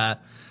this guy...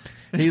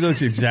 He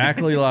looks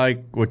exactly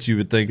like what you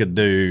would think a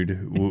dude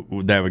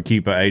that would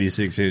keep an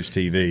 86-inch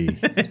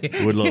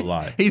TV would look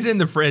like. He's in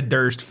the Fred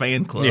Durst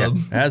fan club. Yeah,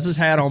 has his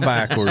hat on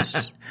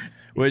backwards,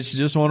 which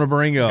just want to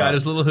bring up. Got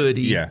his little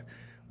hoodie. Yeah.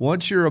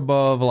 Once you're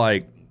above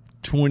like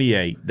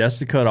 28, that's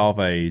the cutoff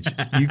age.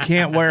 You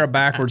can't wear a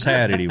backwards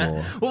hat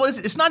anymore. Well,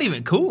 it's not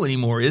even cool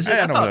anymore, is it?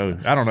 I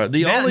don't know.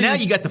 Now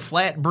you got the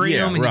flat brim,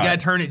 and you got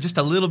to turn it just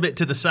a little bit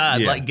to the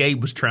side, like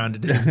Gabe was trying to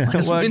do.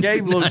 Well,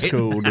 Gabe looks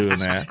cool doing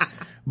that.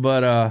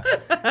 But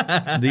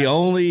the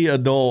only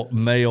adult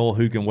male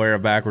who can wear a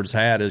backwards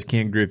hat is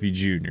Ken Griffey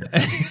Jr.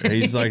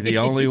 He's like the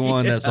only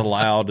one that's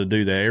allowed to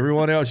do that.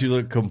 Everyone else, you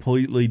look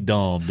completely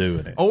dumb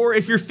doing it. Or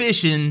if you're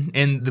fishing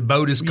and the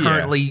boat is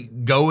currently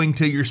going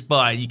to your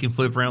spot, you can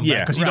flip around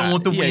back because you don't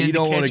want the wind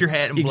to catch your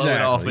hat and blow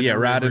it off.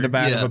 Right in the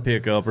back of a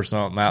pickup or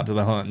something out to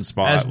the hunting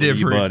spot that's with different.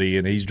 your buddy,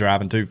 and he's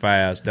driving too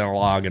fast down a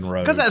logging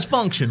road. Because that's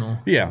functional.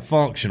 Yeah,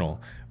 functional.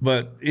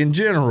 But in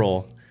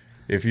general...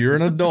 If you're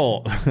an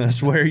adult,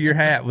 let's wear your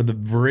hat with the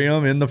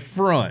brim in the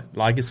front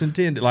like it's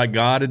intended, like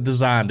God had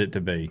designed it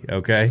to be,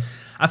 okay?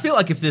 I feel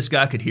like if this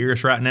guy could hear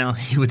us right now,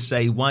 he would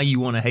say, "Why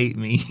you want to hate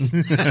me?"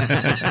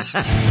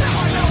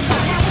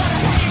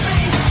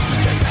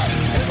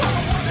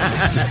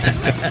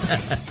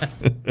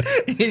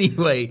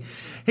 Anyway,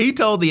 he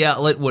told the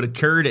outlet what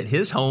occurred at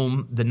his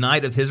home the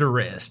night of his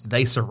arrest.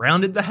 They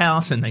surrounded the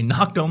house and they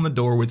knocked on the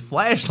door with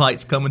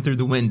flashlights coming through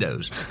the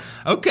windows.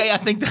 Okay, I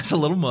think that's a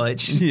little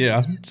much.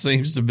 Yeah,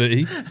 seems to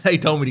be. They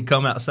told me to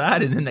come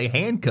outside and then they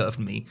handcuffed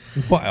me.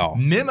 Wow.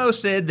 Memo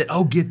said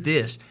that, get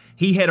this.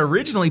 He had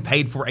originally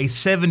paid for a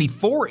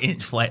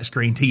 74-inch flat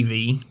screen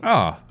TV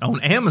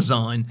on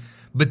Amazon,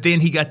 but then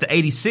he got the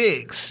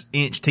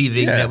 86-inch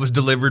TV that was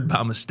delivered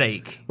by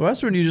mistake. Well,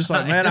 that's when you just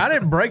like, man, I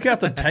didn't break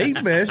out the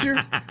tape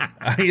measure.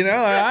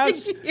 I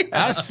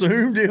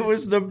assumed it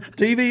was the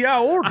TV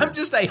I ordered. I'm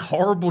just a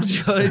horrible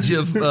judge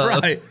of, do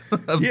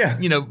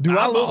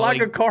I look like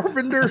a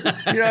carpenter?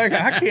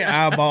 I can't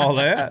eyeball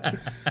that.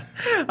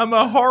 I'm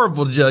a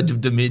horrible judge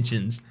of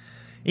dimensions.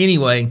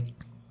 Anyway,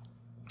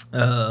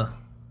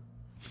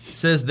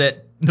 says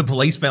that the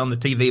police found the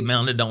TV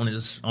mounted on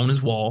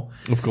his wall.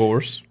 Of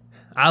course.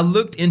 I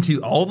looked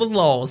into all the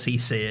laws, he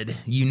said.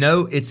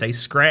 It's a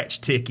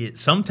scratch ticket.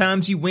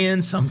 Sometimes you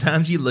win,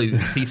 sometimes you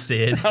lose, he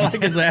said. I like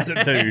his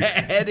attitude.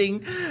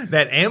 Adding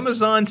that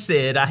Amazon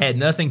said I had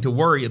nothing to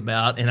worry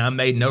about and I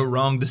made no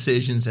wrong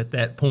decisions at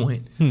that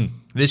point.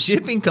 The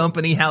shipping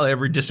company,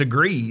 however,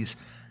 disagrees.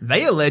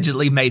 They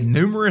allegedly made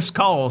numerous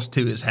calls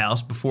to his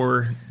house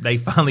before they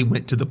finally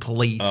went to the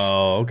police.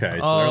 Oh, okay.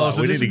 So they're like,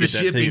 we need to get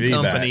that TV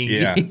company.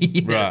 Back. Yeah,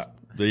 Yes. Right.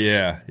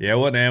 Yeah, it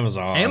wasn't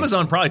Amazon.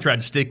 Amazon probably tried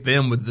to stick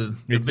them with the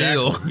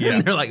bill. Yeah.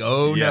 And they're like,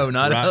 no,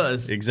 not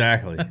us.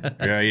 Exactly.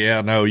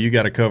 No, you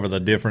got to cover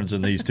the difference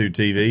in these two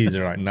TVs.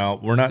 They're like, no,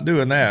 we're not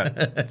doing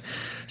that.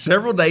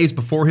 Several days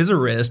before his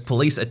arrest,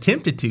 police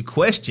attempted to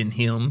question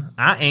him.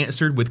 I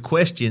answered with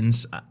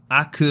questions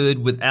I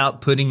could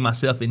without putting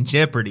myself in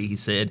jeopardy, he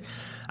said.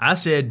 I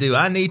said, do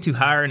I need to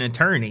hire an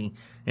attorney?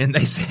 And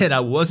they said I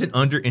wasn't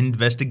under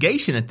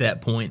investigation at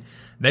that point.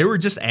 They were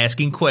just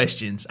asking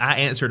questions.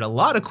 I answered a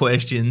lot of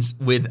questions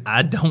with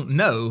I don't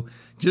know,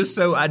 just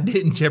so I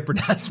didn't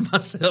jeopardize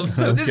myself.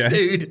 So this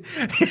dude,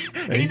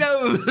 he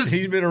knows.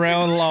 He's been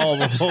around the law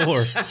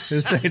before.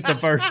 This ain't the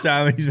first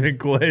time he's been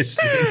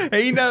questioned.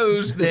 He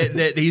knows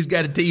that he's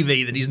got a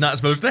TV that he's not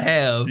supposed to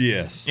have.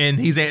 Yes. And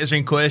he's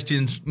answering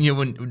questions.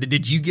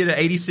 Did you get an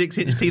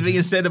 86-inch TV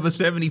instead of a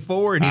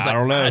 74? And he's like,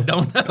 I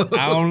don't know.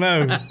 I don't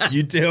know.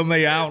 You tell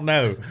me, I don't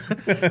know.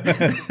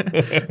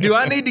 Do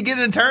I need to get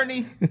an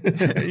attorney?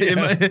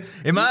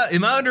 Am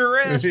I under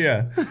arrest?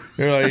 Yeah.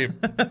 They're like,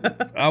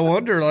 I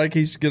wonder,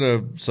 he's going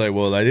to say,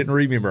 well, they didn't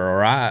read me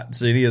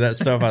rights. Any of that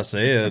stuff I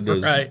said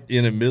was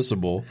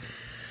inadmissible.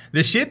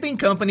 The shipping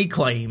company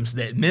claims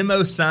that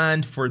Memo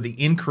signed for the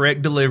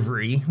incorrect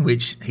delivery,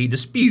 which he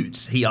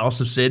disputes. He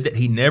also said that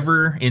he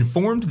never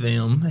informed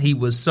them he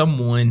was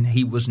someone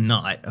he was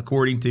not.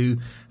 According to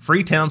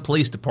Freetown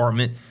Police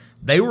Department,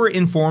 they were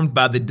informed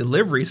by the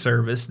delivery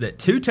service that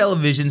 2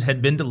 televisions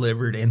had been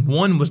delivered and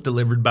 1 was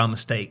delivered by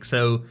mistake.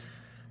 So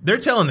they're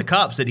telling the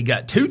cops that he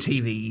got 2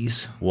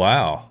 TVs.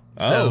 Wow.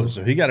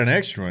 So he got an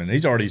extra one.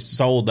 He's already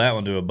sold that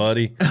one to a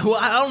buddy. Well,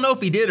 I don't know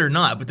if he did or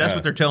not, but that's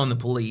what they're telling the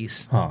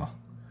police. Huh.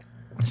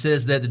 It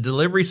says that the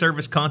delivery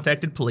service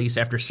contacted police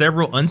after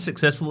several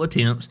unsuccessful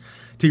attempts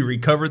to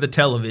recover the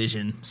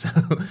television. So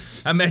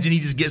I imagine he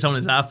just gets on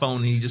his iPhone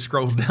and he just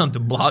scrolls down to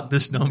block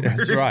this number.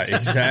 That's right.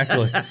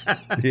 Exactly.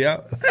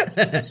 Yeah.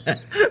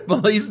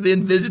 Police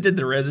then visited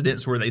the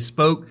residence where they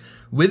spoke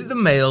with the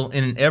male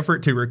in an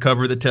effort to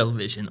recover the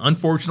television.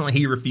 Unfortunately,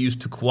 he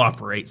refused to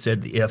cooperate,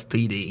 said the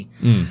FPD.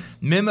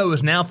 Memo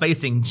is now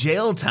facing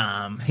jail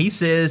time. He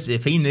says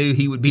if he knew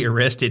he would be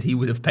arrested, he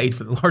would have paid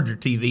for the larger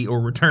TV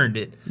or returned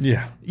it.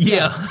 Yeah.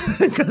 Yeah,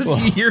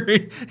 because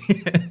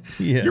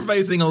you're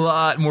facing a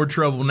lot more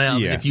trouble now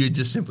than Yeah. if you would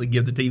just simply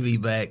give the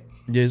TV back.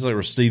 Yeah, he's like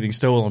receiving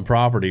stolen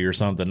property or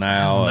something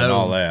now and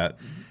all that.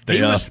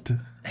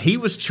 He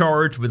was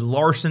charged with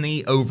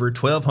larceny over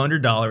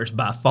 $1,200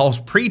 by false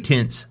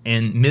pretense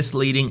and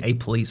misleading a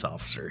police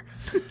officer.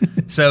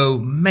 So,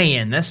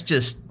 man, that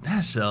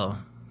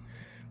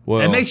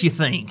makes you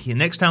think.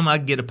 Next time I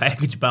get a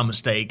package by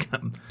mistake,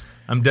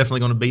 I'm definitely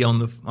going to be on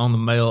the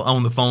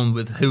phone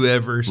with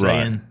whoever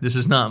saying this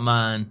is not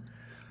mine.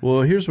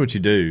 Well, here's what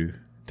you do,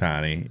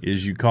 Tiny,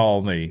 is you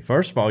call me.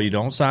 First of all, you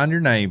don't sign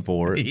your name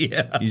for it.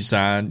 Yeah. You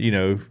sign,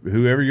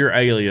 whoever your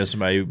alias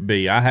may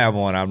be. I have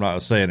one. I'm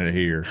not saying it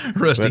here.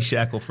 Rusty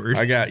Shackelford.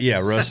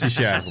 Rusty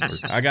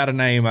Shackelford. I got a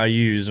name I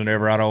use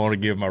whenever I don't want to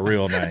give my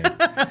real name.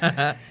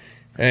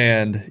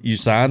 And you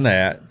sign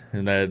that.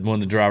 And that when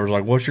the driver's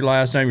like, what's your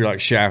last name? You're like,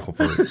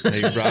 Shackelford. And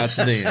he writes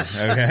it in,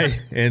 okay?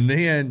 And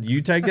then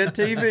you take that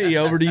TV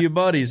over to your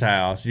buddy's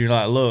house. You're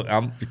like, look,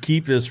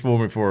 keep this for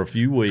me for a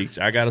few weeks.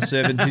 I got a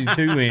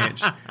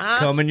 72-inch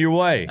coming your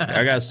way.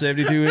 I got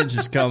 72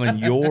 inches coming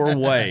your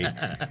way.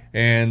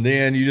 And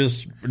then you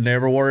just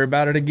never worry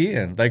about it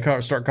again. They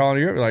start calling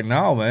you up. You're like,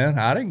 no, man,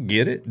 I didn't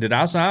get it. Did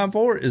I sign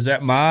for it? Is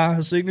that my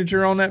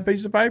signature on that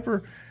piece of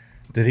paper?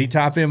 Did he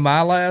type in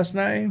my last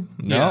name?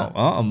 No.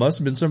 Yeah. Must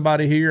have been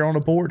somebody here on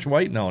the porch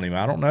waiting on him.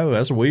 I don't know.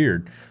 That's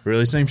weird.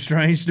 Really seems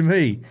strange to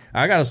me.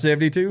 I got a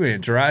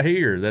 72-inch right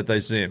here that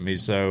they sent me.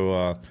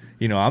 So,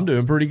 I'm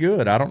doing pretty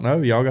good. I don't know.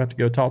 Y'all got to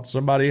go talk to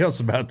somebody else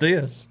about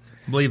this.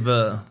 I believe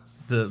the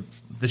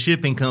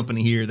shipping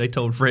company here, they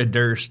told Fred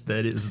Durst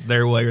that it was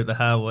their way or the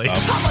highway. I'ma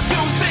do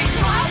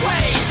things my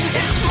way.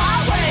 It's my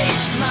way.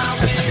 My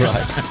way. That's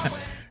right.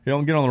 You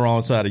don't get on the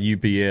wrong side of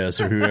UPS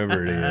or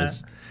whoever it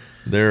is.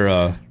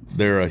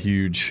 They're a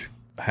huge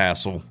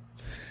hassle.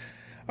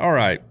 All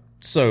right,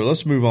 so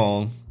let's move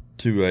on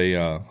to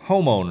a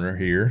homeowner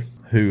here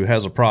who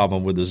has a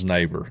problem with his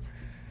neighbor.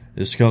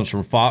 This comes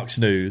from Fox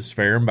News,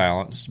 fair and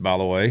balanced, by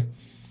the way.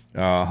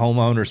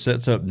 Homeowner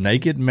sets up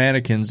naked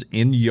mannequins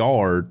in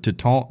yard to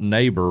taunt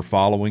neighbor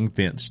following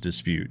fence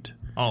dispute.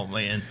 Oh,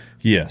 man.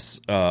 Yes,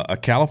 a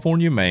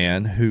California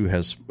man who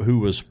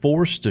was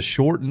forced to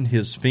shorten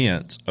his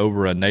fence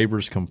over a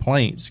neighbor's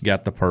complaints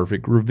got the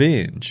perfect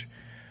revenge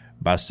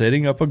by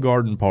setting up a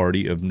garden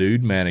party of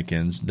nude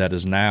mannequins that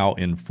is now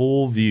in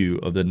full view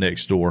of the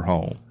next door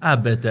home. I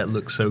bet that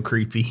looks so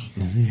creepy.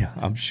 Yeah,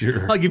 I'm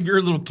sure. Like if you're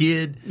a little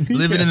kid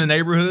living in the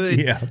neighborhood,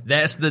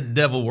 that's the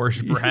devil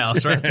worshiper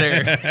house right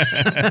there.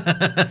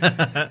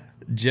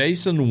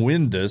 Jason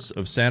Windus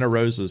of Santa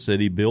Rosa said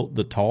he built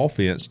the tall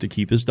fence to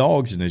keep his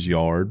dogs in his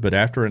yard, but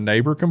after a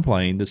neighbor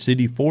complained, the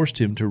city forced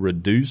him to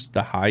reduce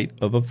the height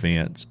of a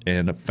fence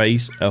and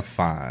face a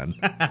fine.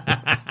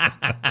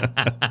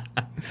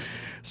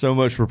 So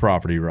much for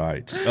property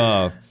rights.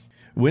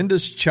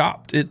 Windus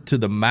chopped it to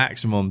the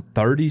maximum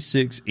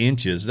 36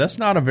 inches. That's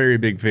not a very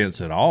big fence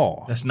at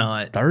all. That's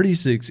not.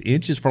 36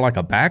 inches for like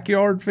a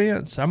backyard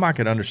fence? I might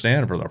could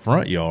understand for the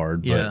front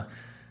yard, but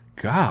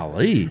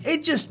golly.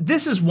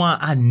 This is why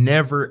I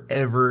never,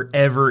 ever,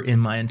 ever in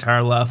my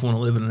entire life want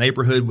to live in a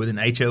neighborhood with an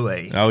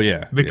HOA. Oh,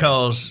 yeah.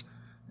 Because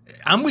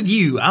I'm with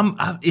you.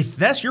 If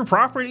that's your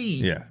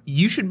property,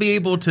 you should be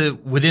able to,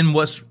 within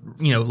what's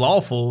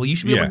lawful, you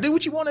should be able to do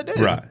what you want to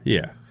do. Right,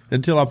 yeah.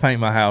 Until I paint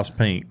my house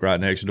pink right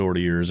next door to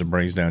yours and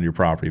brings down your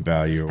property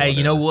value. Hey,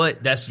 you know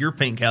what? That's your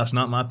pink house,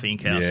 not my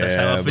pink house. That's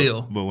how I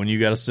feel. But when you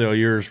got to sell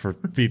yours for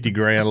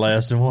 $50,000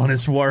 less than what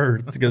it's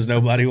worth because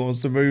nobody wants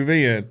to move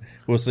in,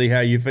 we'll see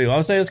how you feel.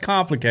 I'll say it's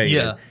complicated.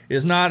 Yeah.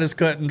 It's not as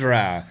cut and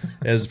dry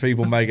as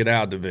people make it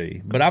out to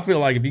be. But I feel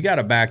like if you got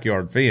a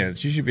backyard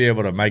fence, you should be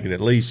able to make it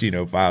at least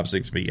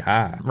 5-6 feet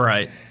high.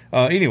 Right.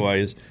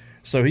 Anyways.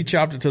 So he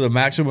chopped it to the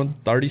maximum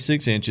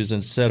 36 inches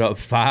and set up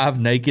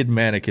 5 naked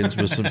mannequins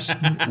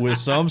with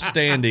some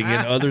standing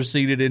and others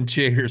seated in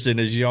chairs in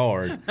his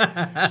yard. He's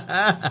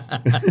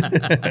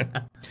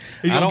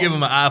going to give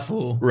him an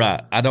eyeful.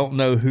 Right. I don't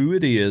know who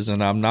it is,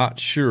 and I'm not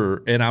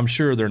sure. And I'm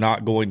sure they're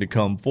not going to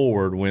come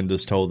forward,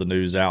 Windus told the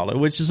news outlet,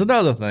 which is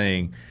another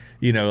thing.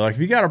 Like if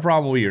you got a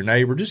problem with your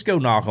neighbor, just go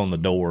knock on the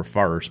door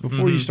first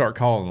before you start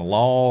calling the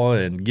law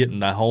and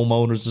getting the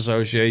homeowners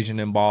association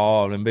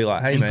involved and be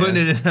like, hey, man.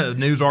 Putting it in a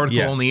news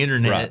article on the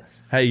internet. Right.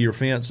 Hey, your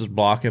fence is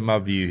blocking my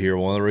view here.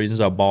 One of the reasons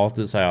I bought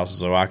this house is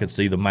so I could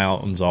see the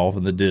mountains off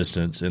in the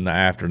distance in the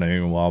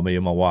afternoon while me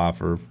and my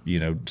wife are,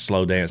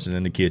 slow dancing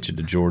in the kitchen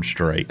to George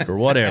Strait or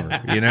whatever,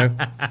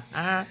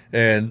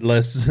 And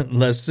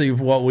let's see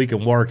what we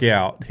can work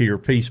out here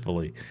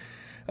peacefully.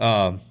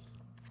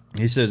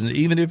 He says, and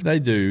even if they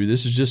do,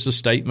 this is just a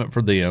statement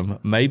for them,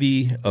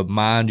 maybe of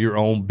mind your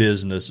own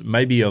business a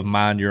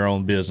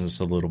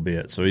little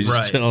bit. So he's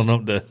just telling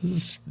them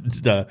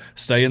to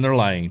stay in their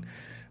lane.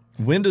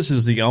 Windus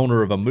is the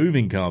owner of a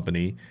moving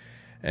company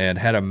and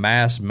had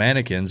amassed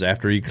mannequins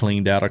after he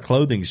cleaned out a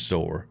clothing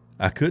store.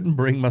 I couldn't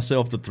bring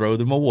myself to throw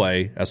them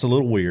away. That's a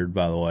little weird,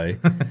 by the way.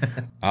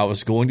 I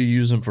was going to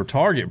use them for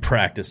target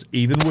practice.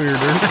 Even weirder.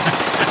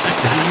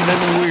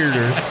 Even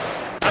weirder.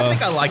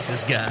 think I like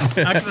this guy.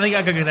 I think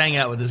I could hang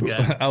out with this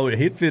guy. Oh,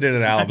 he'd fit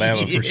in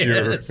Alabama for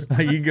sure.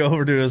 You go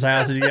over to his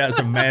house, he's got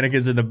some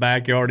mannequins in the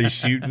backyard he's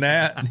shooting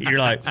at. You're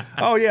like,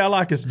 oh, yeah, I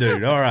like this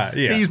dude. All right,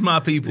 yeah. He's my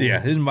people.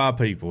 Yeah, he's my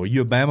people. Are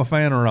you a Bama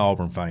fan or an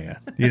Auburn fan?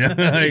 You know,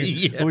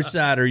 like, which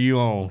side are you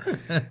on?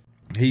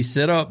 He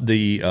set up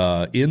the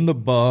in the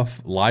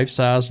buff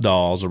life-size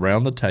dolls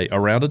around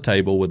a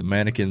table with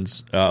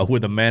mannequins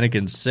with a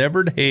mannequin's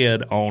severed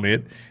head on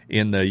it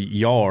in the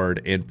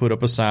yard, and put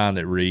up a sign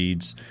that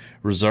reads,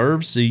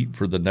 "Reserved seat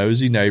for the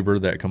nosy neighbor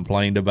that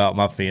complained about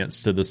my fence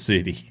to the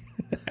city."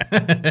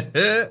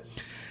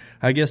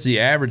 I guess the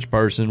average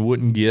person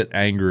wouldn't get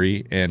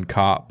angry and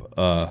cop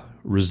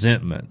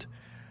resentment.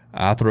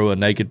 I throw a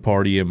naked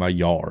party in my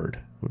yard.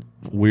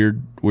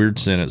 Weird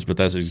sentence, but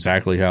that's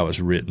exactly how it's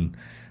written.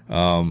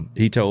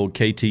 He told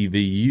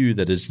KTVU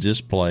that his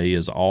display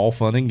is all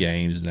fun and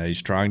games, and that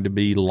he's trying to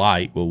be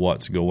light with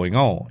what's going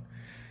on.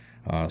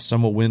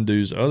 Some of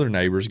Windu's other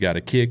neighbors got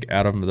a kick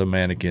out of the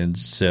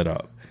mannequins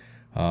setup.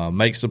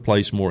 Makes the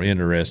place more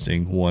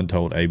interesting, one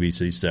told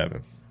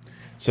ABC7.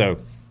 So,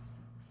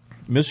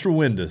 Mr.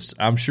 Windus,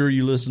 I'm sure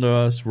you listen to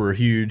us. We're a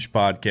huge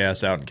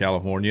podcast out in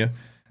California.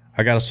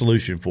 I got a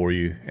solution for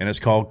you, and it's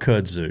called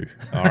kudzu.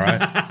 All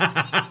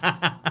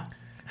right?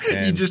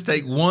 And you just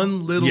take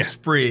one little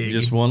sprig.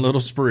 Just one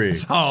little sprig.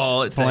 That's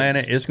all it Plant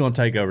takes. it's going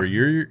to take over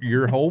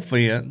your whole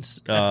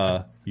fence,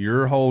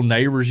 your whole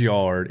neighbor's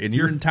yard, and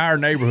your entire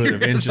neighborhood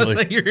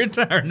eventually. Your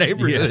entire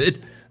neighborhood.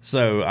 Yes.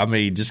 So, I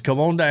mean, just come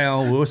on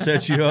down. We'll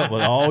set you up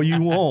with all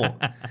you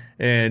want,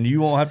 and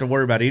you won't have to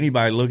worry about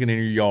anybody looking in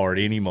your yard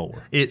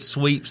anymore. It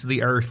sweeps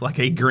the earth like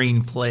a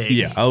green plague.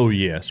 Yeah. Oh,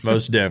 yes.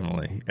 Most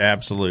definitely.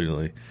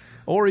 Absolutely.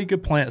 Or he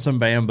could plant some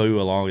bamboo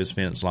along his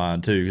fence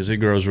line, too, because it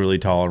grows really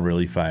tall and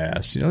really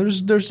fast. You know,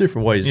 there's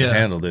different ways to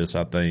handle this,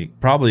 I think.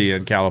 Probably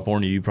in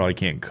California, you probably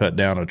can't cut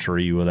down a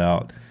tree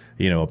without,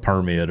 a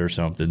permit or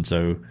something.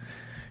 So,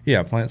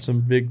 yeah, plant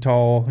some big,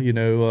 tall,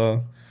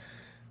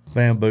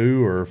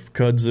 bamboo or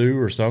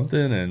kudzu or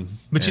something.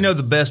 But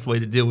the best way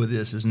to deal with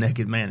this is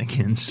naked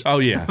mannequins. Oh,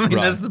 yeah. I mean,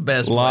 right. That's the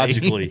best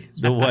Logically, way.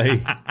 the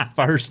way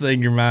first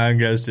thing your mind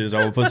goes to is,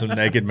 I'll put some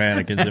naked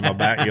mannequins in my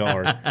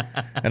backyard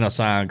and a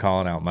sign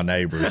calling out my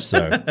neighbors.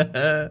 So,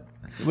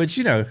 but,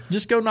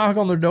 just go knock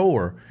on their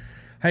door.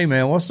 Hey,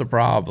 man, what's the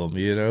problem?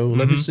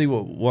 Let me see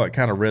what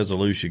kind of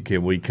resolution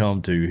can we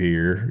come to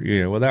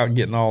here, without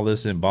getting all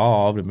this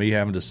involved and me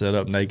having to set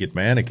up naked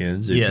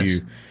mannequins.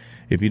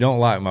 If you don't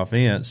like my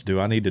fence, do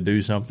I need to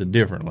do something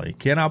differently?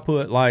 Can I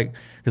put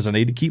because I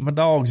need to keep my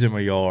dogs in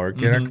my yard,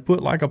 can I put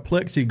a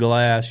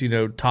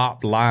plexiglass,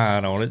 top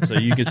line on it so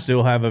you can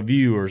still have a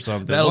view or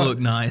something? That'll look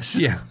nice.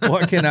 Yeah.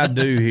 What can I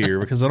do here?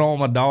 Because I don't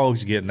want my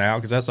dogs getting out,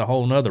 because that's a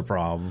whole nother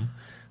problem.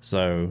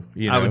 So,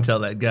 I would tell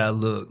that guy,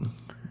 look,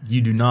 you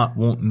do not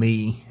want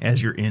me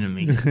as your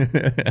enemy.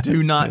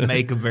 Do not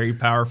make a very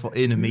powerful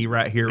enemy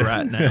right here,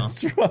 right now.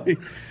 That's right.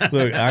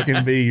 Look, I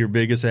can be your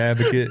biggest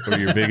advocate or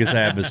your biggest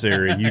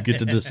adversary. You get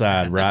to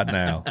decide right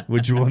now.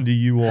 Which one do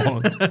you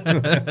want?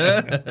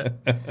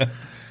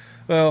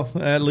 Well,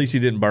 at least he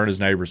didn't burn his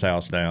neighbor's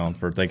house down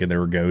for thinking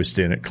there were ghosts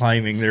in it,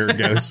 claiming there were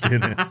ghosts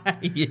in it.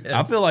 Yes.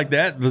 I feel like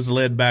that was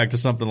led back to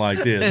something like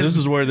this. This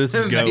is where this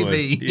is going.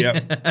 Maybe.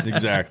 Yep,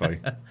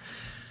 exactly.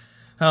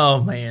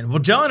 Oh, man. Well,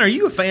 John, are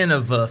you a fan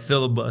of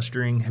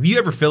filibustering? Have you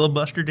ever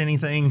filibustered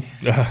anything?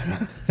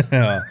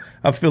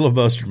 I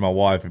filibustered my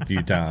wife a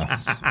few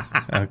times.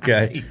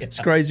 Okay. Yeah. It's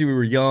crazy. We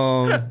were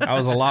young. I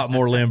was a lot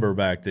more limber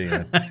back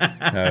then.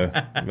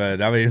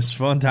 But, I mean, it's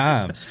fun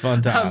times.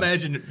 Fun times. I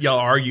imagine y'all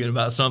arguing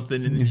about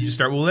something, and then you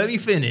start, well, let me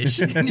finish.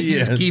 And you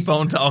just keep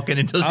on talking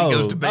until she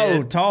goes to bed.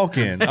 Oh,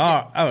 talking.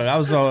 I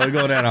was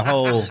going down a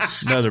whole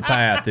another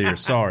path here.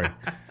 Sorry.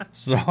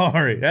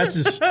 That's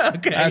just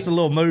that's a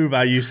little move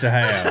I used to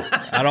have.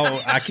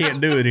 I can't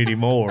do it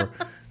anymore.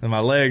 And my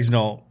legs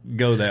don't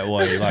go that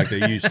way like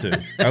they used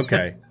to.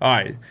 Okay. All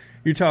right.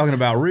 You're talking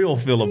about real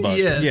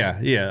filibuster.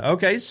 Yes. Yeah.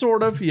 Okay.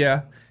 Sort of.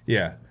 Yeah.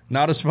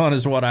 Not as fun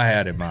as what I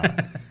had in mind.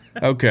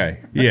 Okay.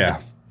 Yeah.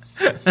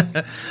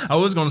 I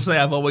was going to say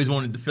I've always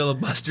wanted to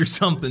filibuster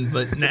something,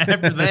 but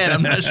after that,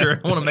 I'm not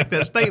sure I want to make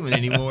that statement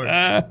anymore.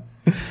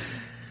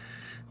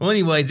 Well,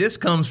 anyway, this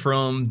comes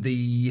from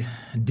the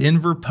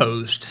Denver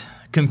Post.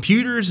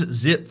 Computers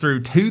zip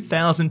through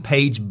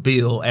 2,000-page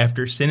bill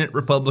after Senate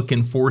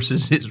Republican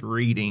forces its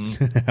reading.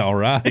 All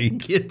right.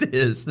 Get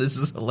this. This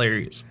is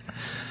hilarious.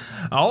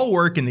 All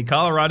work in the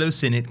Colorado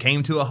Senate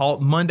came to a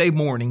halt Monday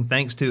morning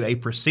thanks to a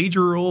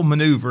procedural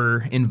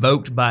maneuver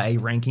invoked by a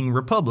ranking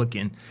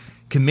Republican.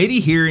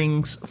 Committee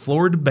hearings,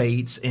 floor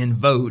debates, and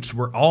votes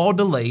were all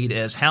delayed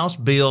as House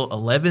Bill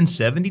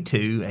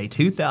 1172, a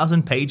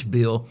 2,000-page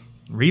bill,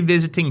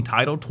 revisiting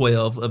Title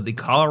 12 of the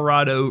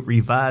Colorado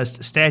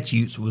Revised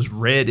Statutes, was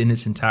read in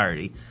its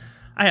entirety.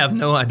 I have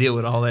no idea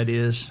what all that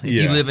is. If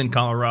you live in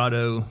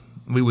Colorado,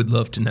 we would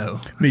love to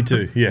know. Me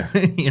too, yeah.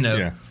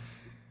 Yeah.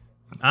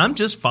 I'm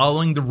just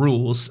following the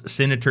rules,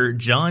 Senator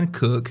John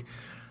Cook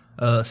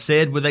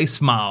said with a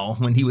smile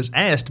when he was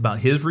asked about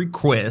his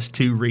request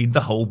to read the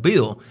whole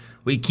bill.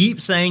 We keep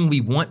saying we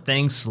want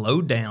things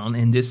slowed down,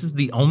 and this is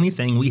the only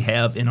thing we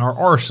have in our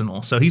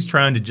arsenal. So he's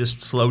trying to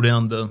just slow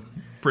down the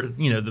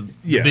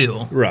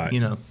bill. Right.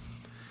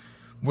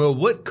 Well,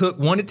 what Cook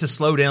wanted to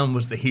slow down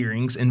was the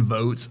hearings and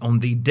votes on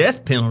the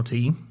death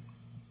penalty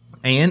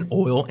and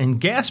oil and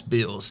gas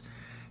bills.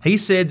 He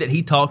said that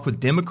he talked with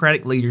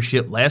Democratic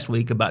leadership last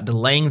week about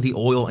delaying the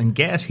oil and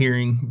gas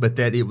hearing, but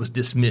that it was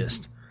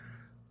dismissed.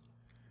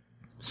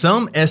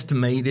 Some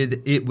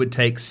estimated it would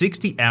take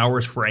 60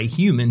 hours for a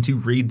human to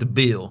read the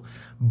bill.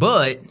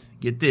 But,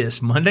 get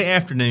this, Monday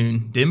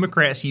afternoon,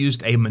 Democrats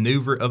used a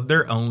maneuver of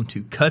their own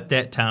to cut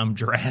that time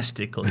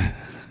drastically.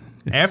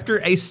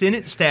 After a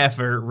Senate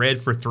staffer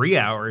read for 3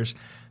 hours,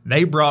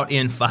 they brought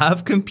in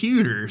 5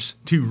 computers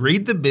to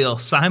read the bill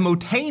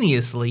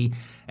simultaneously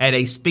at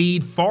a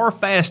speed far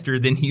faster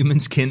than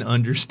humans can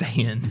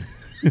understand.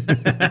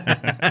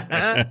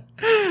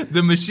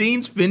 The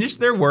machines finished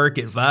their work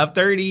at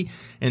 5:30,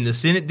 and the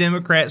Senate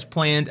Democrats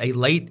planned a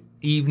late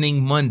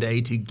evening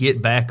Monday to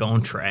get back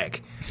on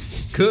track.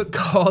 Cook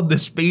called the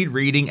speed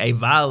reading a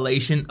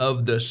violation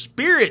of the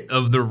spirit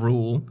of the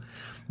rule,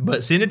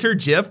 but Senator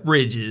Jeff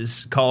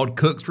Bridges called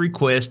Cook's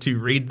request to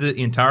read the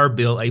entire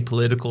bill a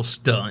political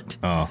stunt.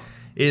 Oh.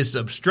 It's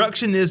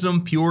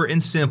obstructionism, pure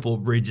and simple,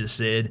 Bridges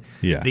said.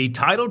 Yeah. The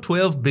Title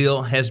 12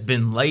 bill has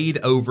been laid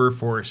over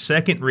for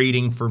second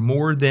reading for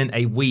more than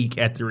a week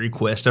at the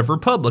request of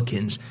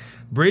Republicans.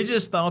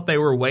 Bridges thought they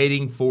were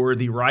waiting for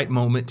the right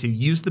moment to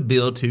use the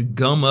bill to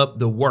gum up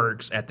the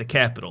works at the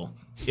Capitol.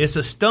 It's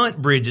a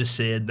stunt, Bridges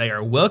said. They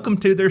are welcome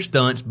to their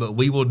stunts, but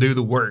we will do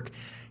the work.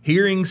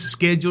 Hearings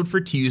scheduled for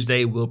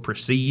Tuesday will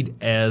proceed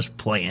as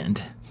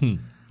planned.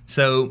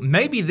 So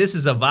maybe this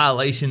is a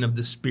violation of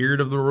the spirit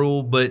of the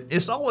rule, but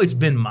it's always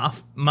been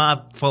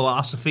my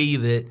philosophy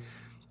that,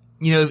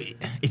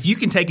 if you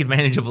can take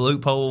advantage of a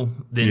loophole,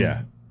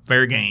 then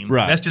fair game.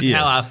 Right. That's just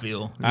how I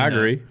feel. I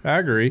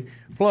agree.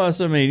 Plus,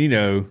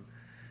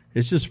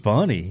 it's just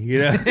funny,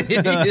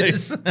 It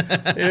is.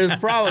 It's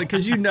probably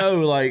because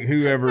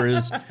whoever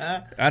is,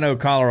 I know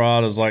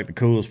Colorado's like the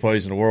coolest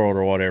place in the world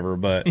or whatever,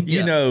 but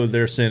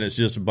their Senate's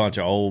just a bunch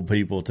of old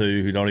people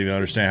too who don't even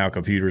understand how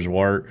computers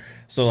work.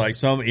 So like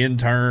some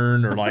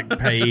intern or like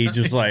page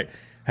is like,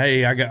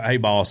 hey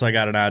boss, I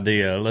got an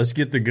idea. Let's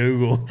get to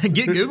Google.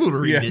 Get Google to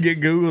read it. Get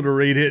Google to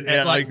read it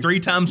at like 3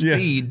 times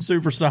speed.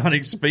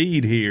 Supersonic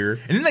speed here.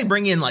 And then they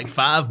bring in like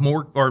 4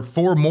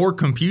 more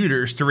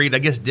computers to read, I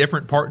guess,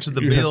 different parts of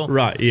the bill.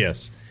 Right,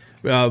 yes.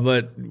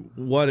 But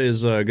what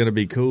is going to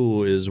be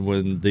cool is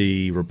when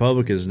the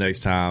Republicans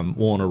next time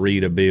want to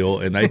read a bill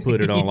and they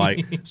put it on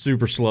like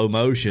super slow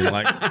motion,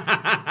 like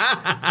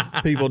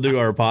people do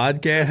our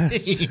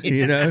podcasts,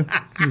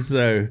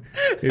 So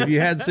if you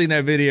hadn't seen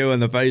that video in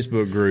the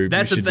Facebook group,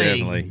 that's you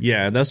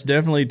should that's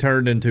definitely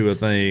turned into a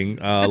thing.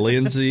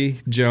 Lindsay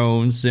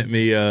Jones sent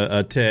me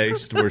a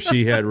text where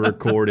she had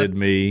recorded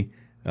me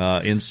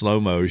in slow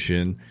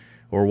motion.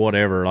 Or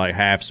whatever, like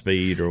half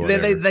speed or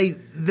whatever.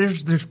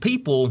 There's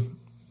people.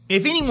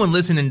 If anyone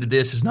listening to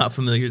this is not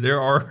familiar,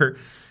 there are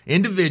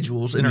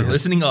individuals in our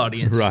listening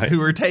audience who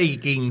are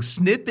taking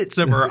snippets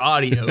of our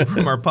audio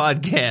from our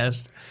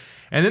podcast,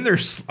 and then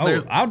there's.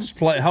 I'll just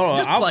play. Hold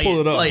on, I'll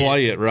pull it up.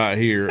 Play it right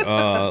here.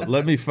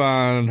 Let me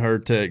find her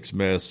text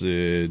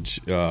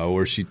message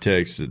where she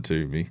texted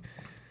to me.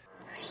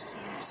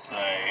 Say,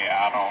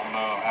 I don't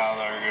know how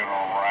they're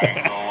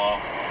gonna wrangle up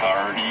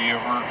 30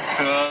 of her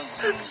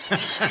cousins to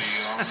be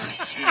on the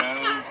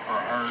show for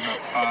her to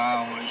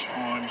find which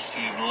one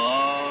she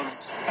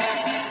loves.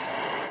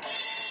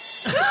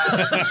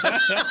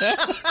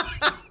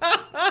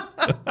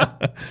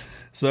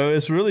 So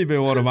it's really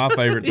been one of my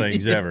favorite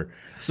things ever.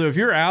 So if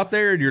you're out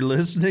there and you're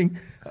listening,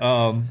 do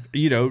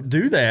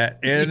that.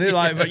 And then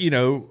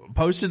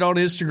post it on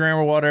Instagram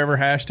or whatever,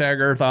 hashtag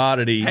Earth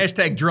Oddity.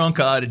 Hashtag Drunk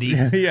Oddity.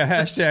 Yeah,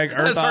 hashtag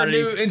Earth That's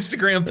Oddity. That's our new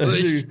Instagram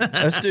push.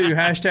 Let's do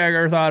hashtag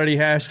Earth Oddity,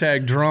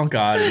 hashtag Drunk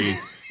Oddity.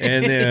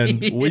 And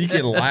then we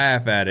can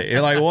laugh at it.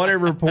 And like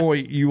whatever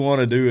point you want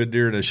to do it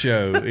during a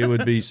show, it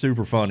would be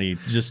super funny,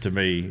 just to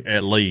me,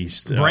 at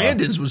least.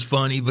 Brandon's was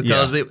funny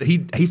because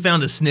he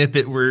found a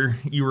snippet where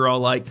you were all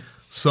like,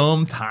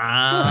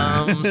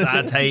 sometimes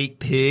I take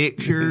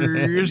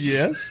pictures.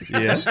 Yes.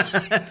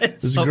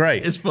 It's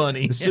great. It's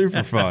funny. It's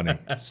super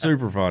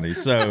funny.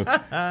 So,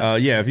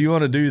 if you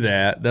want to do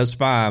that, that's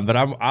fine. But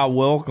I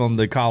welcome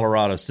the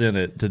Colorado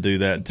Senate to do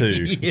that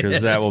too,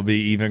 because that will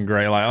be even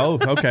great.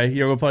 Like, okay,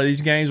 you're going to play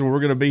these games? Well,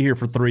 we're going to be here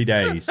for 3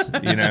 days,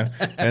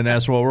 and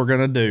that's what we're going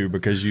to do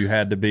because you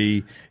had to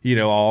be,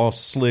 all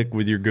slick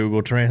with your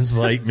Google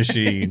Translate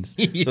machines.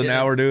 So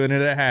now we're doing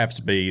it at half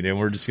speed, and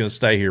we're just going to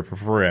stay here for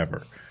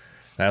forever.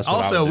 That's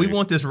what also, we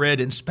want this read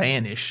in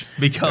Spanish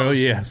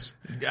because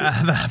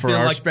for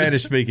our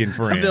Spanish-speaking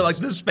friends. I feel like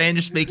the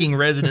Spanish-speaking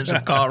residents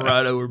of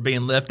Colorado are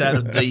being left out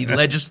of the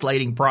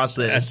legislating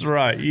process. That's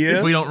right. Yes,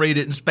 if we don't read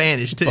it in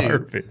Spanish too.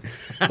 Perfect.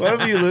 What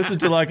if you listen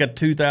to like a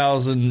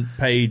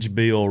 2,000-page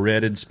bill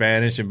read in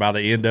Spanish, and by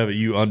the end of it,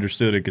 you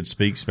understood it could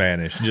speak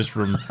Spanish just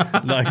from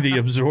like the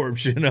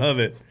absorption of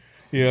it?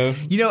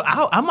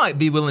 I might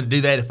be willing to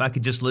do that if I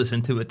could just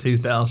listen to a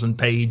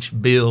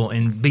 2,000-page bill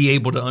and be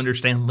able to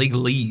understand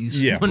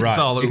legalese when it's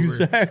all over.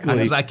 Exactly.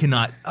 Because I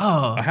cannot.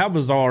 How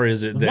bizarre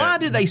is it that... Why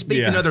do they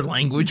speak another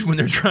language when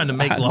they're trying to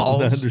make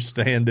laws? I don't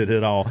understand it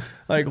at all.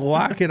 Like,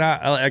 why can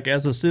I, like,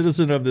 as a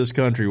citizen of this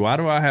country, why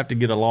do I have to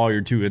get a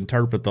lawyer to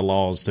interpret the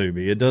laws to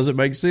me? It doesn't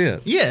make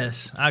sense.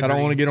 Yes, I agree. I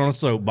don't want to get on a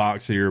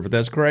soapbox here, but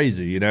that's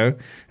crazy, And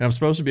I'm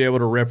supposed to be able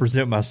to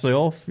represent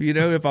myself,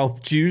 if I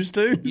choose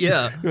to.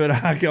 Yeah. But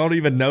I don't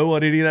even know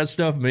what any of that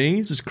stuff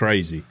means. It's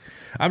crazy.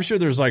 I'm sure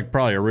there's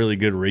probably a really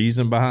good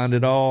reason behind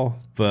it all,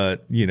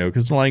 but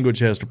because language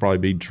has to probably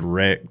be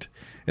direct,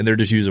 and they're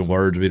just using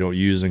words we don't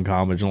use in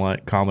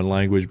common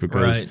language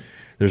because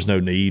there's no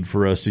need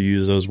for us to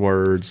use those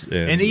words.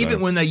 And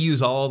even when they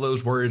use all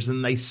those words,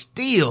 then they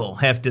still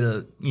have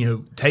to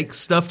take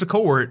stuff to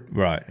court,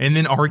 and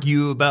then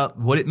argue about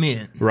what it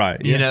meant,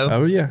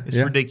 Oh yeah, it's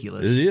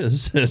ridiculous. It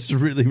is. It's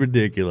really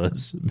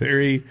ridiculous.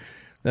 Very.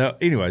 Now,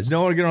 anyways,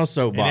 don't want to get on a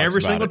soapbox. And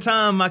every single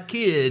time my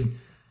kid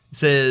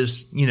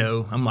says,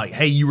 I'm like,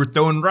 hey, you were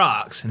throwing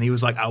rocks. And he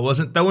was like, I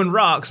wasn't throwing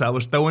rocks. I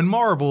was throwing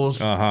marbles.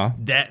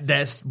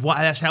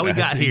 That's how we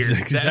got here.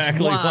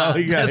 Exactly why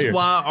we got here. That's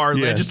why our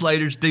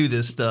legislators do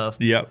this stuff.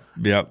 Yep.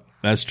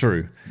 That's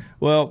true.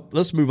 Well,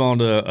 let's move on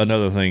to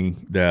another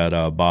thing that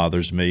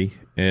bothers me,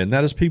 and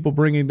that is people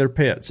bringing their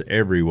pets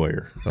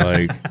everywhere.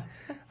 Like,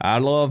 I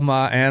love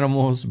my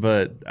animals,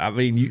 but I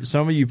mean,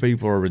 some of you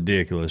people are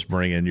ridiculous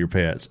bringing your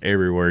pets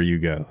everywhere you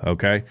go.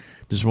 Okay,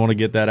 just want to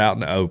get that out in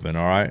the open.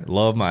 All right,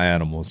 love my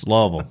animals,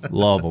 love them.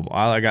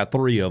 I got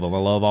 3 of them. I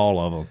love all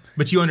of them.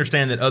 But you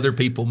understand that other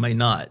people may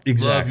not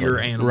love your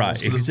animals, right?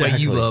 The way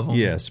you love them.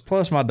 Yes.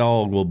 Plus, my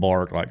dog will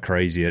bark like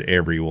crazy at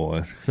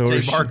everyone. So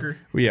Jay Barker.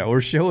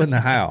 We're showing the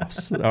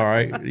house. All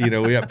right, we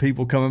got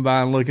people coming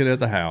by and looking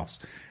at the house.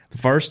 The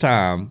first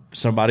time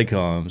somebody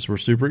comes, we're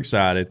super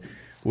excited.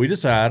 We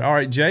decide, all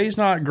right, Jay's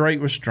not great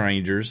with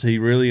strangers. He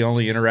really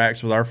only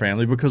interacts with our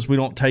family because we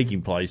don't take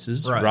him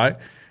places, right?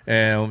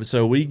 And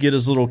so we get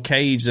his little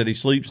cage that he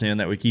sleeps in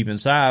that we keep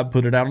inside,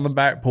 put it out on the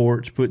back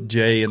porch, put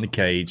Jay in the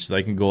cage so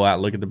they can go out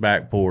and look at the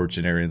back porch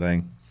and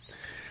everything.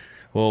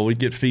 Well, we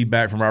get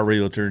feedback from our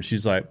realtor, and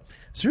she's like,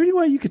 is there any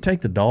way you could take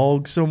the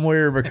dog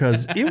somewhere?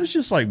 Because it was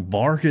just like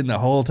barking the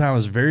whole time. It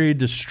was very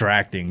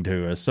distracting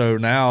to us. So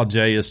now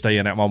Jay is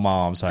staying at my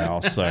mom's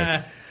house.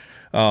 So,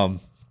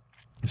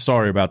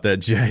 sorry about that,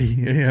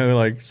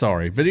 Jay.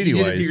 Sorry. But anyways.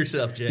 You did it to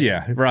yourself, Jay.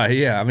 Yeah, right.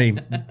 Yeah. I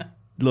mean,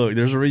 look,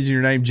 there's a reason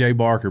you're named Jay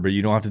Barker, but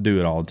you don't have to do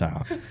it all the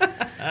time.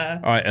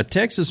 All right. A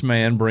Texas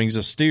man brings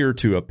a steer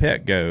to a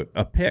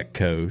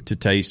Petco to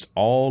taste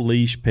all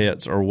leash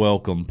pets are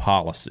welcome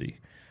policy.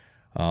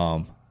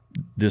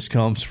 This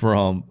comes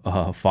from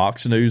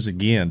Fox News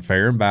again,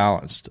 fair and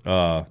balanced.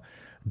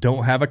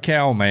 Don't have a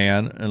cow,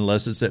 man,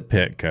 unless it's at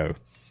Petco.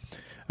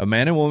 A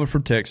man and woman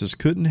from Texas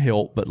couldn't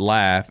help but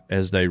laugh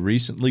as they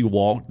recently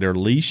walked their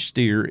leash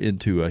steer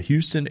into a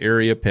Houston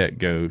area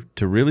Petco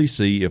to really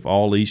see if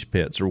all leash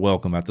pets are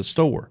welcome at the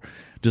store.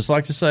 Just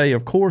like to say,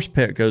 of course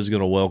Petco is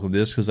going to welcome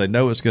this because they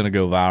know it's going to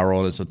go viral,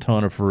 and it's a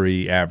ton of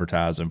free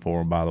advertising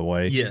for them, by the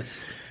way.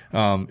 Yes.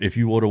 If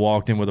you would have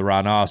walked in with a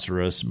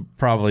rhinoceros,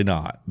 probably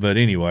not. But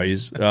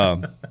anyways,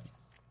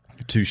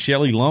 to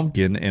Shelley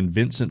Lumpkin and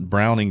Vincent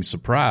Browning's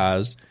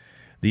surprise,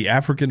 the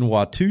African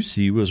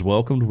Watusi was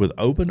welcomed with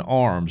open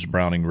arms,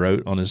 Browning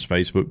wrote on his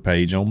Facebook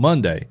page on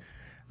Monday.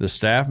 The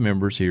staff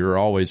members here are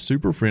always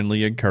super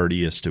friendly and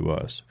courteous to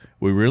us.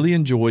 We really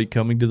enjoy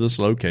coming to this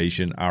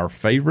location, our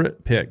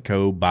favorite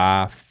Petco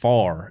by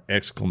far! !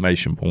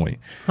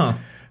 The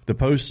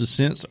post has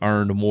since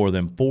earned more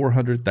than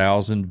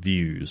 400,000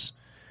 views.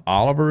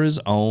 Oliver is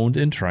owned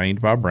and trained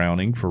by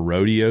Browning for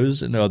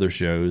rodeos and other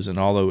shows, and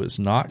although it's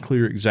not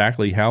clear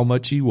exactly how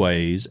much he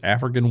weighs,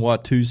 African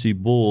Watusi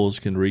bulls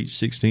can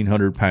reach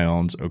 1,600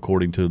 pounds,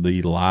 according to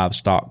the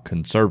Livestock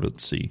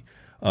Conservancy.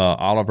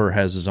 Oliver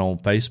has his own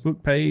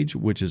Facebook page,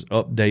 which is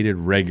updated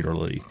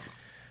regularly.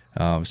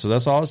 So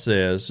that's all it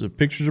says. The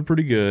pictures are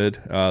pretty good.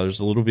 There's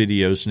a little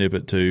video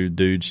snippet, too.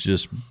 Dude's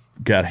just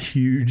got a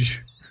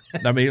huge...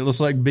 I mean, it looks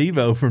like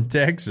Bevo from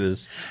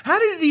Texas. How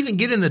did it even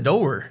get in the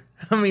door?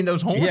 I mean,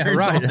 those horns on it.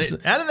 How did they get in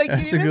there?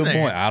 That's a good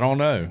point. I don't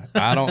know.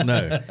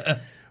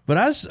 But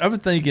I'm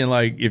thinking,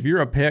 like, if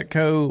you're a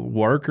Petco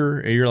worker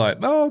and you're like,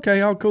 oh,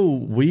 okay, all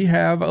cool. We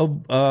have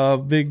a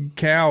big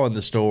cow in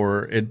the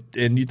store, and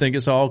you think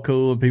it's all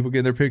cool, and people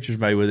get their pictures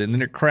made with it, and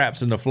then it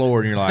craps in the floor,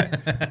 and you're like,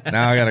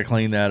 now I got to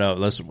clean that up.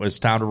 It's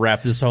time to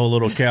wrap this whole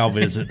little cow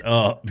visit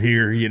up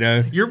here,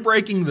 You're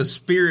breaking the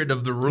spirit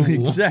of the rule.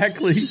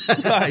 Exactly.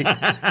 Like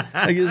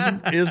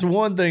it's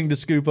one thing to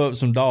scoop up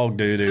some dog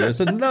doo-doo. It's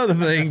another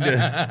thing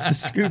to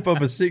scoop up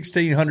a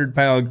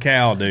 1,600-pound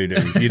cow doo-doo,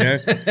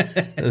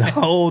 The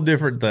whole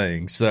different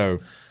thing. So,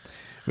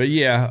 but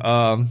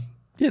yeah,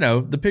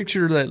 the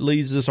picture that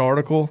leads this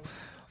article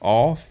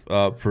off,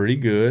 pretty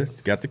good.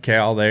 Got the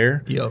cow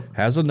there. Yep.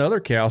 Has another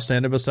cow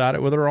standing beside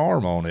it with her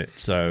arm on it.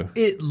 So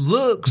it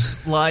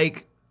looks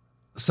like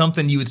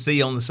something you would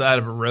see on the side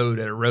of a road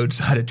at a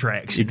roadside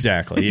attraction.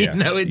 Exactly, yeah.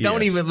 It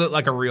don't even look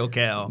like a real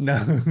cow.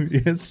 No,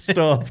 it's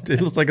stuffed.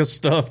 It looks like a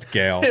stuffed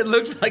cow. It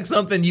looks like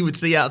something you would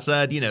see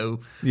outside,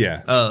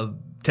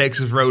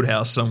 Texas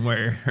Roadhouse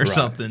somewhere or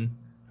something.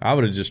 I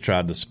would have just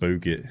tried to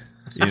spook it,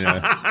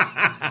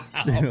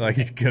 Seemed like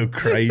it go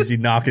crazy,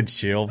 knocking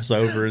shelves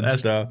over and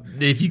stuff.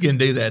 If you can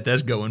do that,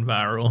 that's going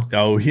viral.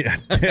 Oh, yeah,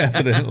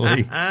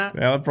 definitely.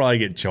 I would probably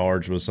get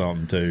charged with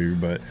something, too.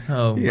 But,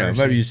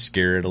 maybe you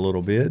scare it a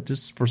little bit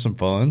just for some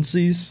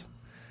funsies.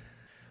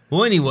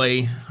 Well,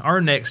 anyway,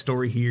 our next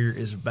story here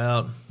is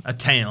about a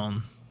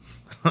town,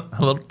 a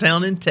little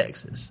town in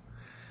Texas.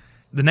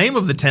 The name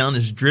of the town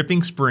is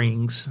Dripping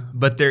Springs,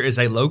 but there is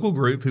a local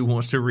group who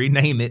wants to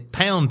rename it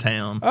Pound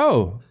Town.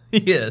 Oh.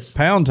 Yes.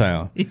 Pound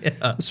Town. Yeah.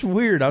 That's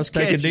weird. I was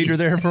taking Deidre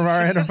there for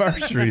our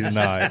anniversary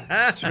tonight.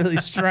 It's really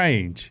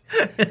strange.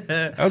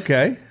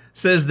 Okay.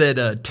 Says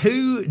that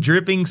 2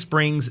 Dripping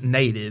Springs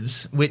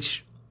natives,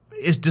 which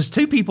does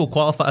 2 people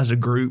qualify as a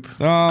group?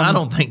 I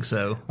don't think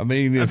so. I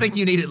mean, I think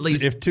you need at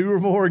least... If 2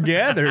 or more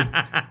gathered.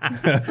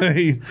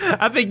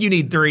 I think you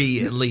need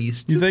 3 at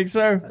least. You think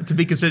so? To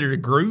be considered a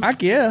group? I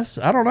guess.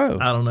 I don't know.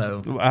 I don't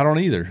know. I don't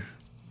either.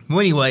 Well,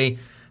 anyway,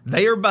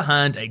 they are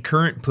behind a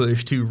current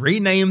push to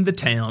rename the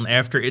town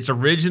after its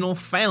original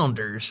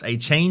founders, a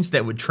change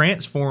that would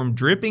transform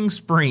Dripping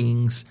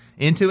Springs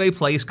into a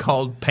place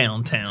called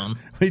Pound Town.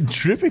 I mean,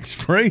 Dripping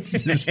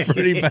Springs is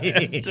pretty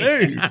bad,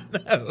 too.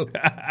 I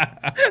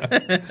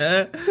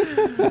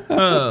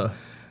know.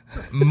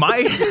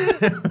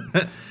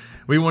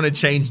 We want to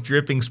change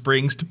Dripping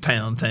Springs to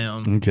Pound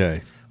Town.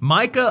 Okay.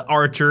 Micah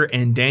Archer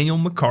and Daniel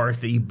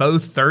McCarthy,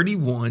 both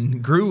 31,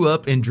 grew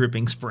up in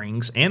Dripping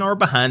Springs and are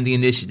behind the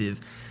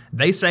initiative.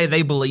 They say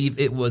they believe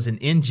it was an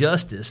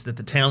injustice that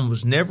the town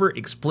was never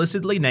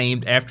explicitly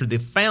named after the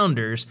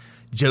founders,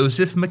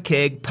 Joseph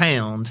McKeag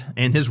Pound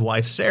and his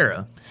wife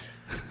Sarah.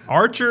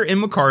 Archer and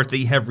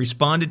McCarthy have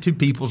responded to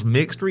people's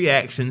mixed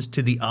reactions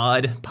to the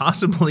odd,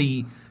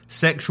 possibly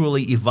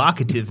sexually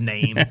evocative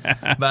name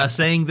by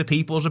saying the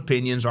people's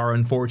opinions are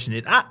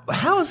unfortunate.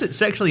 How is it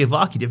sexually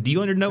evocative? Do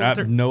you know? I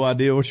have no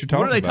idea what you're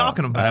talking about. What are they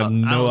talking about? I have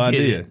no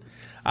idea.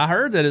 I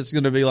heard that it's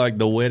going to be like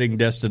the wedding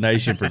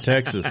destination for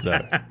Texas, though.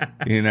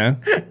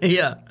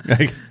 Yeah.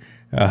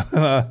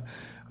 Well,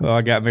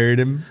 I got married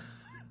in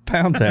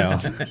Pound Town.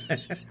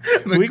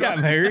 We got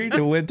married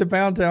and went to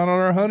Pound Town on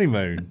our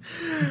honeymoon.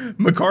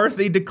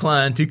 McCarthy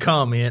declined to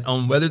comment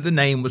on whether the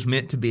name was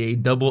meant to be a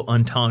double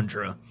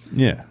entendre.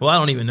 Yeah. Well, I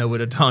don't even know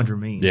what entendre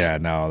means. Yeah,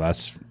 no,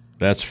 that's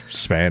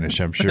Spanish,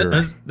 I'm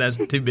sure. That's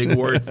too big a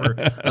word for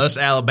us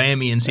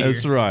Alabamians here.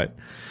 That's right.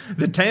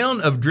 The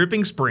town of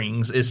Dripping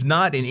Springs is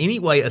not in any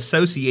way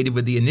associated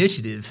with the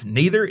initiative.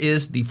 Neither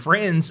is the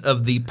Friends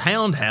of the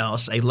Pound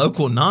House, a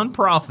local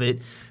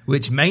nonprofit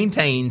which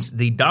maintains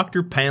the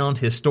Dr. Pound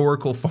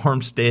Historical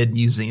Farmstead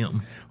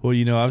Museum. Well,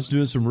 I was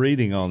doing some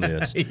reading on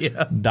this.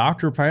 Yeah.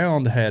 Dr.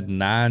 Pound had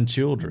 9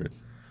 children.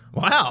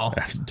 Wow.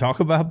 Talk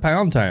about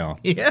Pound Town.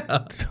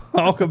 Yeah.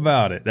 Talk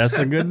about it. That's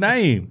a good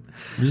name.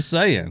 I'm just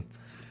saying.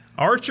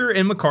 Archer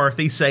and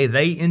McCarthy say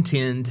they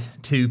intend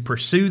to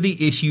pursue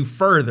the issue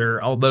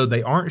further, although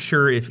they aren't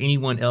sure if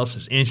anyone else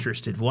is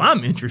interested. Well,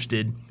 I'm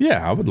interested.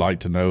 Yeah, I would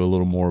like to know a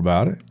little more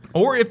about it.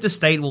 Or if the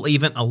state will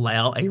even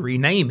allow a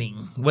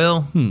renaming.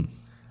 Well,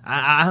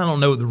 I don't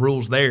know the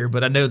rules there,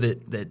 but I know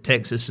that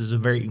Texas is a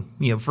very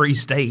free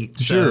state.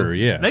 Sure,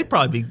 yeah. They'd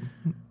probably be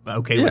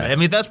okay with it. I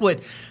mean,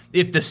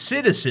 if the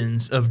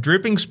citizens of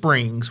Dripping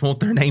Springs want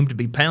their name to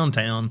be Pound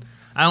Town,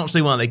 I don't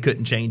see why they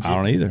couldn't change it. I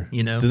don't either.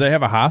 Do they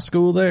have a high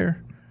school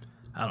there?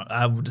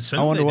 I would assume.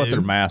 I wonder what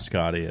their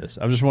mascot is.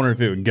 I'm just wondering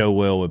if it would go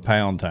well with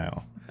Pound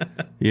Town.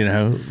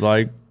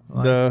 Like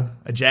a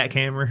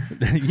jackhammer.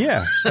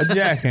 Yeah, a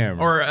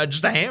jackhammer. Or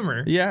just a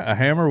hammer. Yeah, a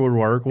hammer would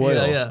work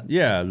well.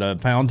 Yeah, the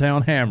Pound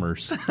Town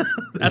hammers.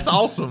 That's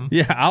awesome.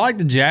 Yeah, I like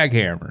the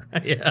jackhammer.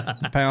 Yeah.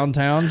 Pound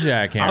Town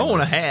jackhammer. I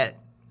want a hat.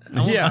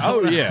 Yeah,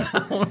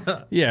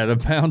 the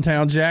Pound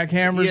Town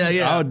jackhammers.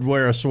 Yeah. I would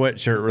wear a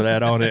sweatshirt with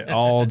that on it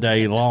all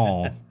day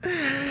long.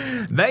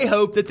 They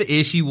hope that the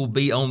issue will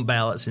be on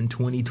ballots in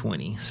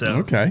 2020. So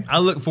okay. I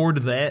look forward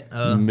to that.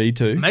 Me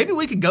too. Maybe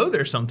we could go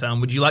there sometime.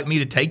 Would you like me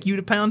to take you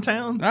to Pound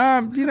Town?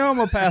 I'm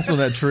gonna pass on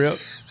that trip.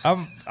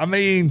 I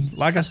mean,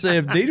 like I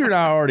said, Deidre and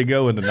I are already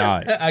going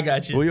tonight. I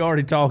got you. We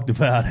already talked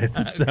about it,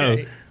 so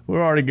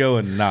we're already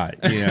going tonight.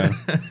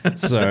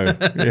 So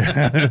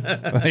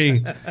I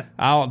mean,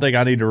 I don't think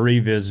I need to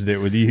revisit it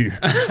with you.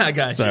 I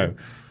got you. So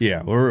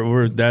yeah,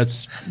 we're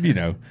that's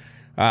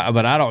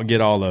but I don't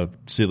get all the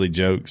silly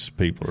jokes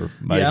people are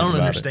making. Yeah, I don't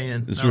about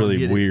understand. It's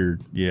really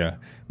weird. Yeah. I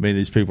mean,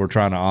 these people are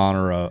trying to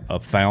honor a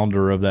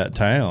founder of that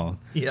town.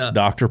 Yeah.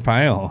 Dr.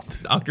 Pound.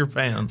 Dr.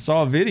 Pound.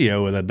 Saw a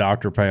video with a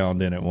Dr.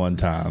 Pound in it one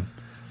time.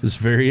 It's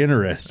very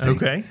interesting.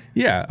 Okay.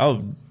 Yeah.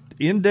 Oh,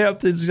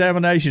 in-depth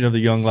examination of the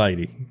young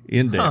lady.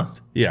 In-depth.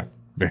 Huh. Yeah.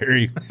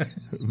 Very,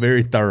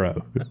 very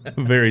thorough.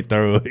 Very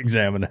thorough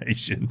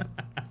examination.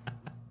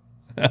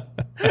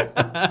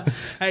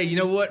 Hey, you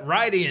know what?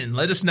 Write in.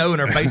 Let us know in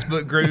our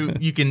Facebook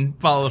group. You can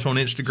follow us on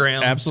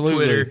Instagram,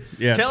 Absolutely. Twitter.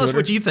 Yeah, Tell us Twitter.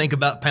 what you think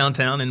about Pound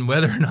Town and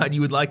whether or not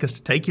you would like us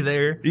to take you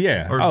there.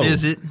 Yeah. Or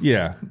visit.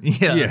 Yeah.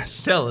 Yeah.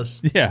 Yes. Tell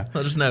us. Yeah.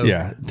 Let us know.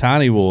 Yeah.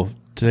 Tiny will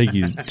take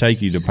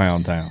you to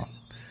Pound Town.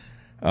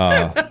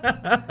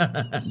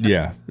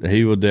 Yeah,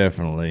 he will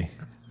definitely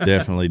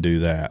do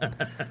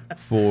that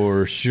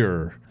for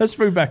sure. Let's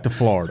move back to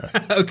Florida.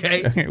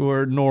 Okay.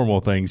 Where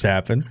normal things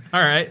happen.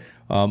 All right.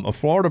 A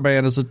Florida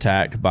man is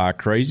attacked by a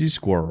crazy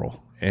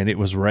squirrel, and it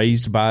was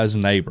raised by his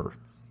neighbor.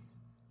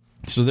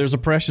 So there's a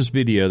precious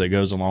video that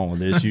goes along with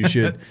this. You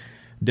should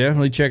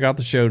definitely check out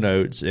the show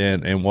notes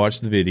and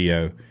watch the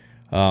video.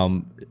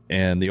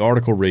 And the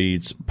article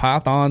reads,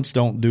 pythons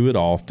don't do it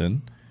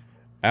often.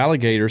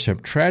 Alligators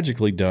have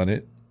tragically done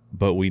it,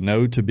 but we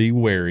know to be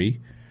wary.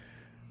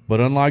 But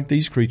unlike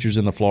these creatures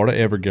in the Florida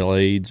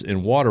Everglades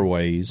and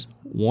waterways,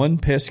 one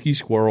pesky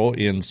squirrel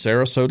in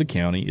Sarasota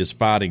County is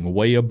fighting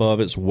way above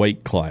its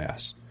weight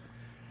class.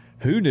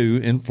 Who knew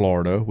in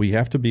Florida we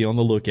have to be on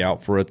the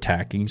lookout for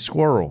attacking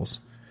squirrels?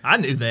 I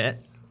knew that.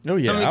 Oh,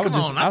 yeah. I mean,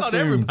 I thought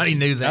everybody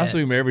knew that. I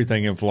assume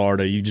everything in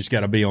Florida, you just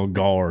got to be on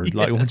guard.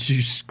 Like once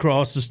you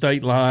cross the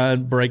state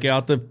line, break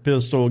out the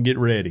pistol, get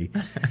ready.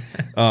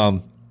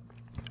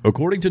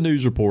 According to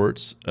news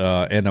reports,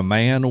 and a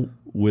man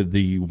with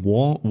the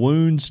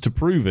wounds to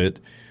prove it,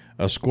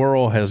 a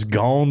squirrel has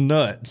gone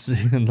nuts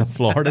in the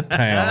Florida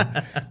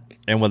town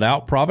and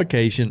without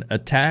provocation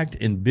attacked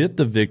and bit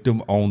the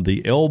victim on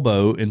the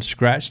elbow and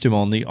scratched him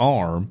on the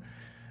arm.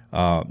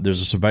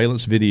 There's a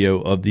surveillance video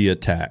of the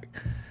attack.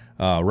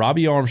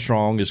 Robbie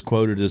Armstrong is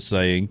quoted as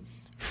saying,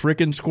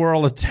 "Frickin'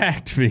 squirrel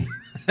attacked me."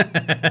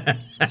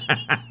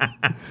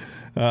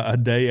 A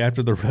day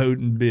after the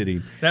rodent bit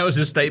him. That was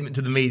his statement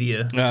to the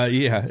media. Yeah,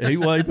 he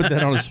put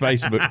that on his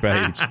Facebook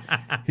page.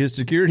 His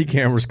security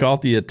cameras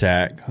caught the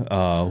attack.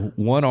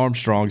 One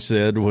Armstrong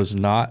said was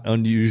not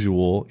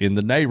unusual in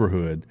the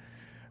neighborhood.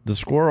 The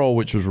squirrel,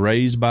 which was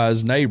raised by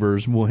his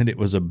neighbors when it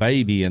was a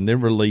baby and then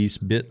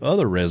released, bit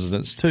other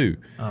residents too.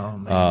 Oh,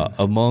 man.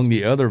 Among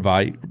the other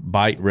bite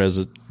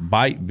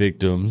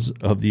victims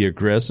of the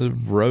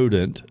aggressive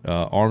rodent,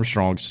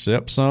 Armstrong's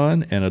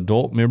stepson and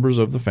adult members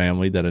of the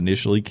family that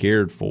initially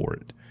cared for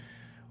it.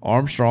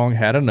 Armstrong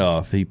had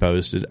enough, he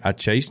posted. I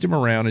chased him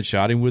around and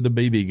shot him with a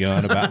BB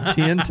gun about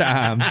 10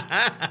 times,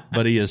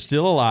 but he is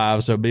still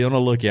alive, so be on the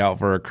lookout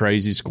for a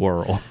crazy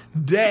squirrel.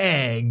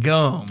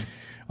 Daggum.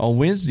 On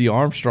Wednesday,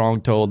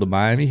 Armstrong told the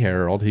Miami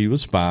Herald he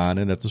was fine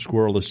and that the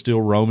squirrel is still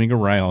roaming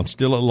around,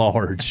 still at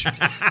large.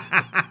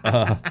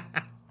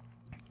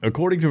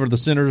 According to the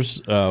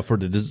Centers for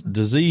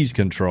Disease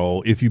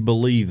Control, if you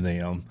believe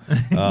them,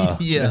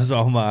 Yeah. as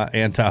all my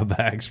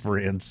anti-vax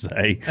friends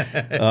say,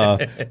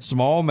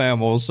 small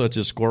mammals such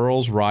as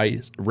squirrels,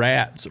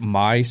 rats,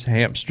 mice,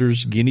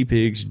 hamsters, guinea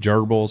pigs,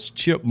 gerbils,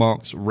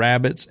 chipmunks,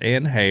 rabbits,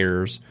 and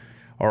hares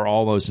are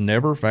almost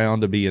never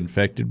found to be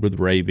infected with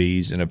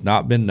rabies and have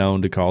not been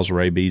known to cause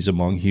rabies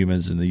among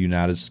humans in the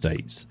United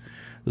States.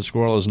 The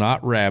squirrel is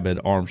not rabid,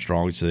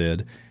 Armstrong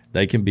said.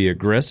 They can be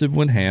aggressive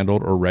when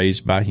handled or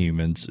raised by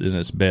humans, and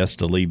it's best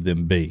to leave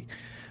them be.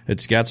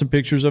 It's got some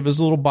pictures of his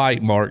little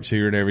bite marks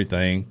here and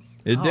everything.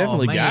 It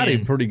definitely got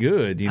him pretty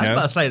good, you know. I was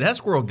about to say, that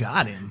squirrel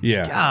got him.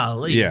 Yeah.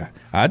 Golly. Yeah.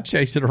 I'd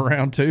chase it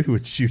around, too,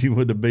 with shooting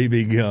with a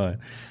BB gun.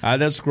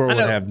 That squirrel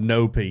would have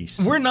no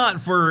peace. We're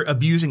not for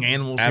abusing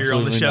animals Absolutely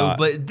here on the show, not.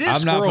 but this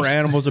I'm not for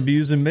animals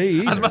abusing me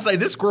either. I was about to say,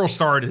 this squirrel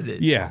started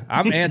it. Yeah,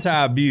 I'm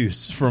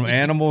anti-abuse from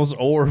animals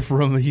or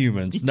from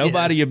humans.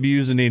 Nobody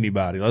abusing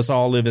anybody. Let's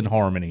all live in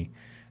harmony.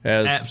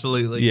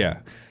 Absolutely. Yeah.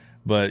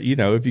 But, you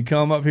know, if you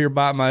come up here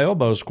bite my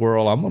elbow,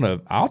 squirrel,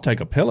 I'll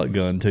take a pellet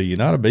gun to you,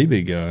 not a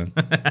BB gun.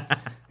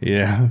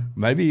 Yeah,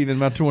 maybe even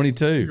my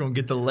 22. You're going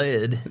to get the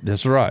lead.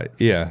 That's right.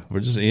 Yeah,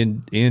 we'll just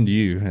end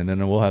you, and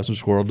then we'll have some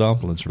squirrel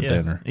dumplings for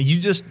dinner. And you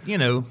just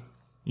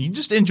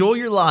enjoy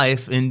your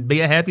life and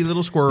be a happy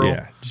little squirrel.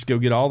 Yeah, just go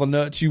get all the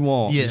nuts you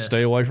want. Yes. Just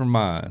stay away from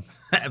mine.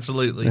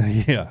 Absolutely.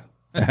 Yeah,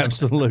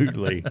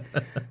 absolutely.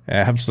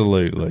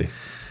 Absolutely.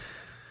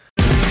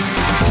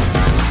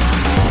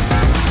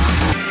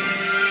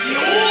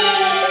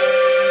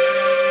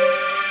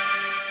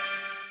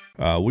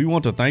 We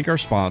want to thank our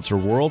sponsor,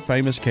 world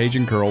famous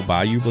Cajun Curl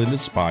Bayou Blended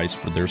Spice,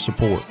 for their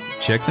support.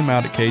 Check them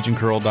out at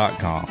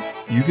CajunCurl.com.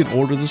 You can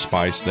order the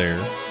spice there,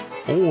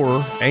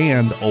 or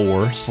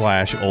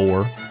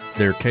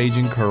their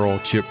Cajun Curl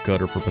chip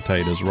cutter for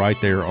potatoes right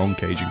there on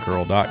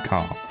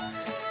CajunCurl.com.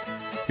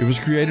 It was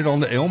created on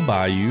the Elm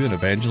Bayou in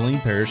Evangeline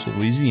Parish,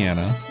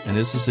 Louisiana, and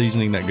it's a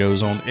seasoning that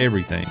goes on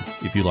everything.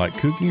 If you like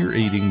cooking or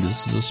eating,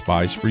 this is a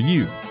spice for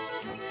you.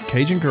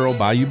 Cajun Curl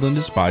Bayou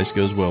Blended Spice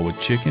goes well with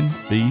chicken,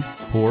 beef,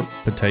 pork,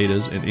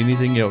 potatoes, and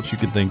anything else you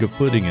could think of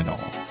putting it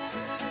on.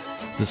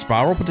 The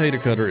spiral potato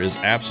cutter is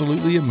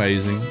absolutely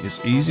amazing. It's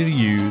easy to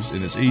use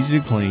and it's easy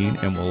to clean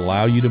and will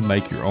allow you to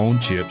make your own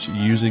chips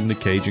using the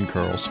Cajun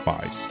Curl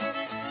spice.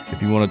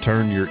 If you want to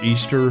turn your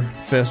Easter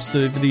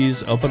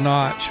festivities up a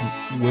notch,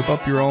 whip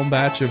up your own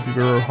batch of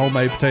your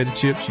homemade potato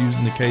chips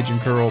using the Cajun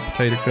Curl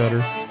potato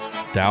cutter.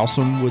 Douse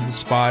them with the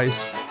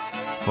spice.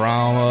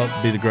 Fry them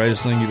up, be the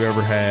greatest thing you've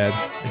ever had.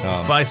 It's the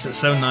spice that's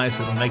so nice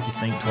it'll make you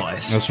think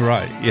twice. That's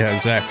right. Yeah,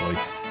 exactly.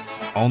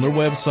 On their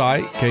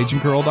website,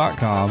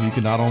 CajunCurl.com, you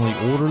can not only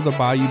order the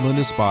Bayou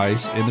Blended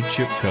Spice in the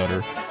chip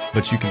cutter,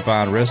 but you can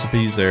find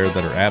recipes there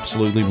that are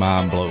absolutely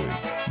mind-blowing.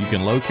 You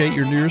can locate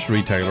your nearest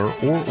retailer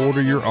or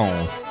order your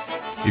own.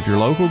 If your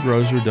local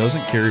grocer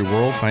doesn't carry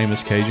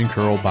world-famous Cajun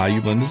Curl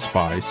Bayou Blended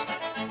Spice,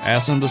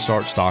 ask them to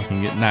start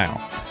stocking it now.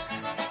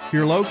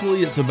 Here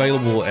locally, it's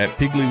available at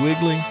Piggly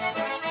Wiggly,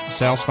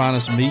 South's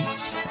Finest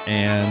Meats,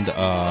 and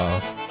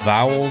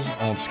Vowels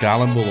on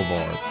Skyland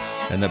Boulevard.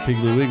 And that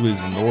Piggly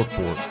Wiggly's in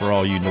Northport for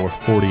all you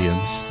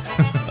Northportians.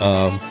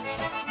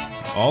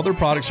 All their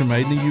products are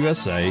made in the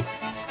USA,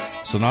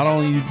 so not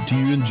only do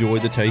you enjoy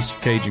the taste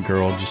of Cajun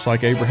Curl, just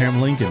like Abraham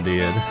Lincoln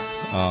did,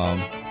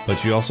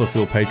 but you also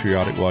feel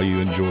patriotic while you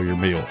enjoy your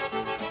meal.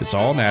 It's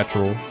all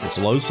natural, it's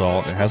low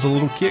salt, it has a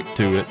little kick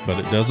to it, but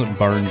it doesn't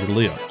burn your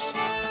lips.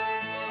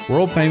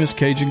 World famous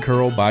Cajun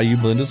Curl Bayou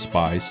Blended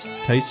Spice.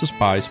 Taste the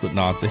spice but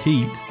not the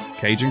heat.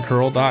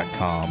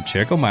 CajunCurl.com.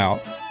 Check them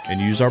out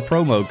and use our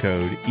promo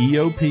code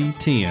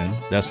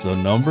EOP10, that's the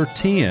number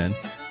 10,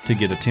 to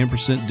get a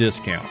 10%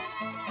 discount.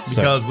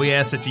 Because we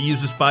ask that you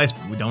use the spice,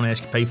 but we don't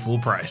ask you to pay full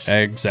price.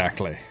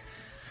 Exactly.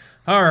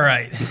 All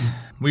right.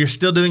 We are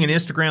still doing an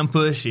Instagram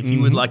push. If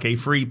you would like a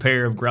free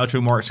pair of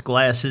Groucho Marx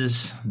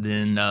glasses,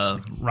 then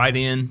write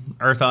in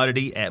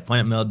earthoddity at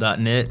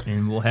planetmail.net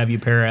and we'll have you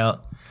a pair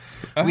out.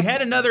 We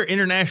had another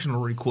international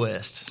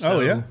request.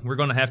 So we're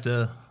going to have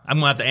to, I'm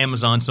going to have to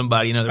Amazon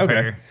somebody another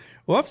pair.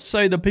 Well, I have to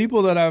say the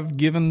people that I've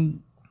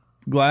given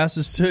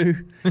glasses to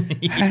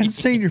haven't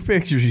seen your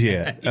pictures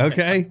yet,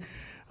 okay?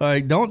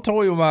 Like, don't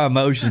toy with my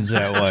emotions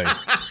that way.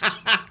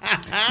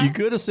 You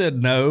could have said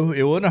no.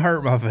 It wouldn't have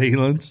hurt my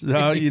feelings,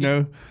 you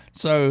know.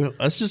 So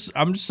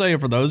I'm just saying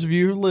for those of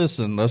you who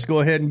listen, let's go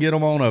ahead and get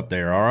them on up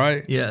there, all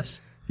right? Yes.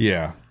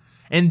 Yeah.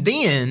 And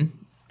then,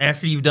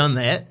 after you've done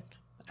that,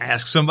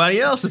 ask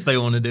somebody else if they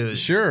want to do it.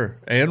 Sure.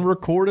 And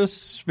record us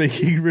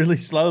speaking really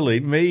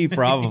slowly. Me,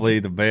 probably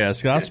the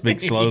best. I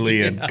speak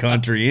slowly in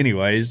country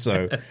anyways.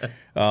 So,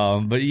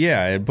 but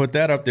yeah, and put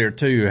that up there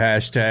too.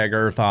 Hashtag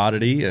Earth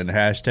Oddity and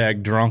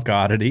hashtag Drunk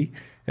Oddity.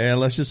 And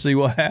let's just see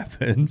what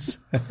happens.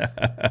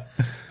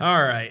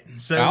 All right.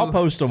 So I'll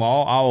post them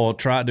all. I will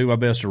try to do my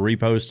best to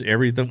repost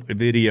every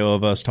video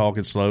of us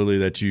talking slowly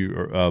that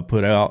you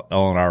put out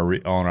on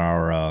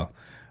our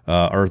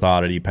Earth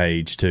Oddity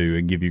page too,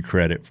 and give you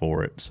credit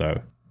for it.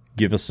 So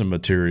give us some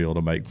material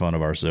to make fun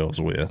of ourselves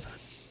with.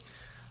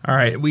 All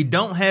right. We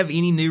don't have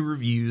any new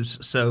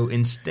reviews, so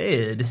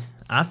instead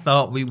I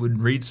thought we would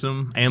read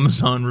some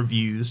Amazon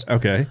reviews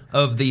of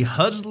the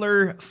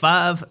Huzzler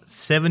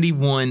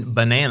 571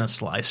 banana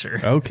slicer.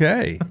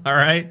 Okay. All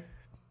right.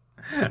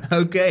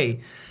 Okay.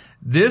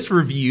 This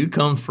review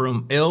comes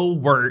from L.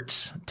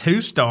 Wirtz,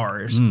 2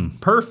 stars.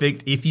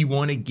 Perfect if you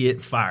want to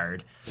get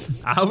fired.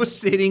 I was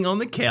sitting on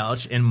the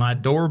couch and my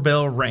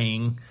doorbell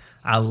rang.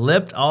 I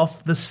leapt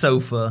off the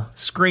sofa,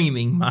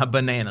 screaming my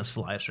banana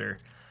slicer.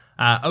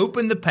 I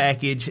opened the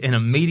package and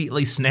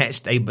immediately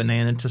snatched a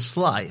banana to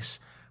slice.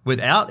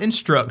 Without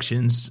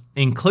instructions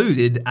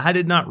included, I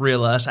did not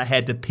realize I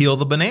had to peel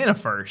the banana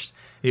first.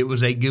 It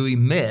was a gooey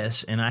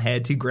mess, and I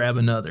had to grab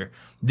another.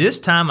 This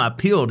time I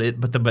peeled it,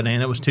 but the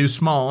banana was too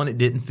small and it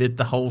didn't fit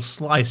the whole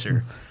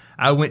slicer.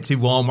 I went to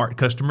Walmart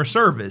customer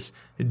service.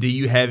 Do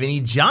you have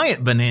any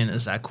giant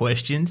bananas? I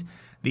questioned.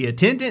 The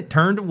attendant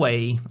turned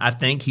away. I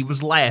think he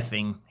was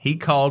laughing. He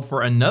called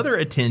for another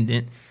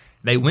attendant.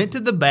 They went to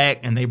the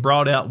back and they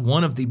brought out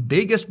one of the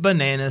biggest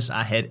bananas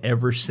I had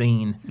ever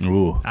seen.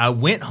 Ooh. I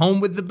went home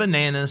with the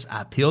bananas.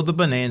 I peeled the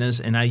bananas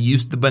and I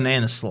used the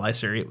banana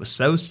slicer. It was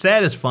so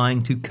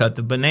satisfying to cut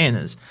the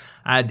bananas.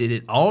 I did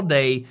it all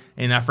day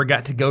and I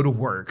forgot to go to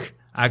work.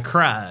 I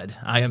cried.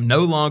 I am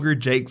no longer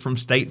Jake from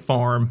State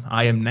Farm.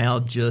 I am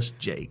now just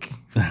Jake.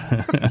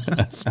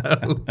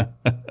 So,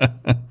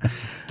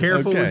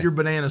 careful with your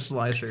banana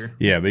slicer.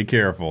 Yeah, be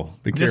careful.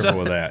 Be careful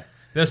with that.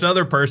 This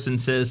other person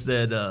says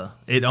that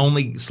it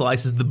only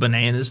slices the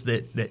bananas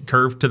that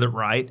curve to the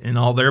right, and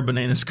all their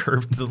bananas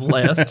curve to the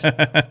left.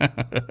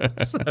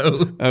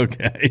 So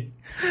okay,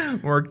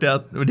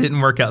 it didn't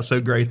work out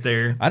so great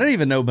there. I didn't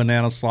even know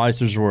banana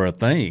slicers were a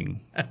thing.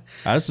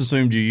 I just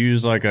assumed you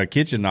use like a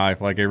kitchen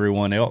knife like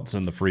everyone else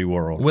in the free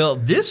world. Well,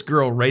 this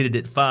girl rated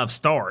it 5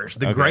 stars.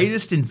 The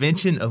greatest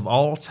invention of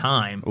all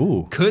time.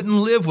 Ooh.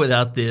 Couldn't live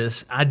without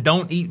this. I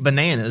don't eat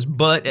bananas,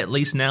 but at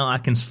least now I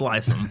can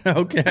slice them.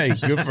 Okay,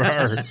 good for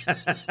her.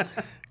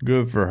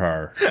 Good for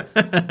her.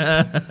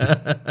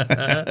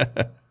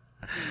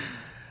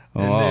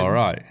 All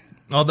right.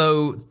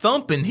 Although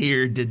Thumpin'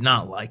 here did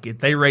not like it.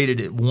 They rated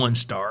it 1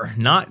 star.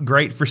 Not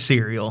great for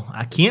cereal.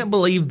 I can't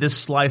believe this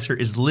slicer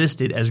is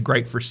listed as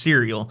great for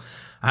cereal.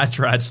 I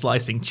tried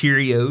slicing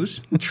Cheerios,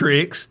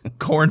 Trix,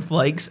 Corn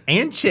Flakes,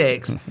 and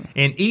Chex,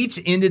 and each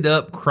ended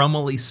up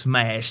crumbly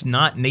smashed,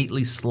 not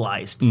neatly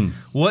sliced.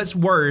 What's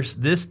worse,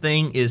 this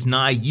thing is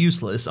nigh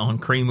useless on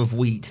cream of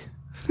wheat.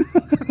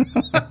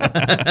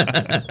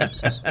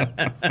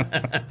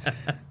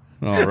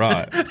 All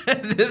right.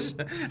 This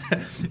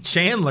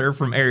Chandler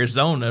from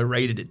Arizona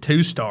rated it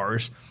 2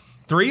 stars.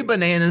 3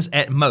 bananas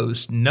at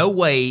most. No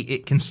way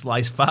it can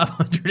slice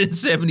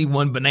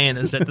 571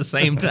 bananas at the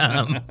same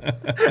time.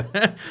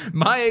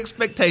 My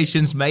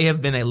expectations may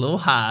have been a little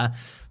high,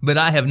 but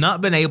I have not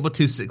been able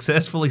to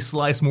successfully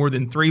slice more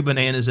than 3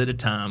 bananas at a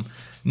time.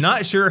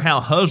 Not sure how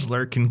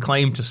Hustler can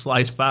claim to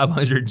slice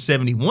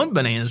 571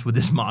 bananas with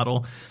this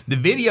model. The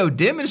video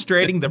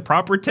demonstrating the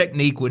proper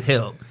technique would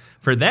help.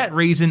 For that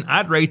reason,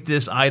 I'd rate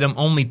this item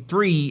only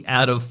 3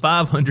 out of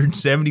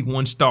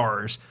 571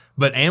 stars.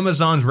 But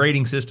Amazon's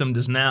rating system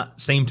does not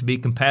seem to be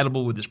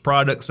compatible with this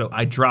product, so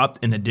I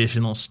dropped an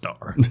additional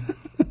star.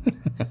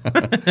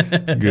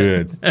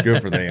 Good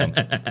for them.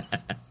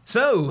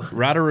 So,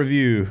 write a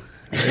review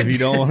if you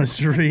don't want us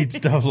to read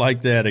stuff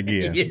like that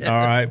again. Yes. All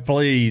right,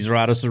 please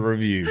write us a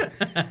review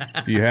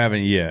if you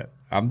haven't yet.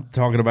 I'm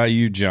talking about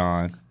you,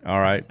 John. All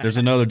right, there's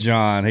another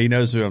John. He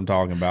knows who I'm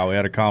talking about. We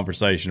had a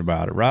conversation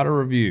about it. Write a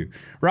review.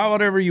 Write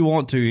whatever you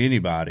want to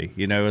anybody.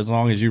 You know, as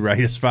long as you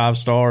rate us 5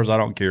 stars, I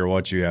don't care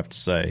what you have to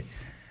say.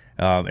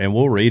 And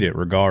we'll read it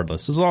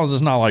regardless, as long as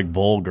it's not like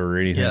vulgar or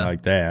anything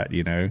like that,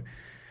 you know.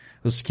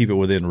 Let's keep it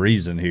within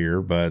reason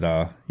here.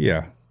 But,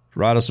 yeah,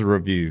 write us a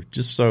review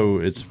just so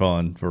it's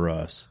fun for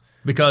us.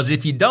 because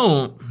if you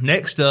don't,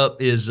 next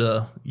up is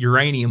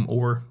uranium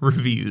ore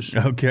reviews.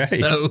 Okay.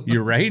 So,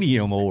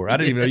 uranium ore. I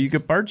didn't even know you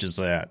could purchase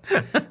that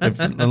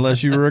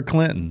unless you were a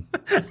Clinton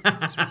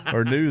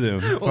or knew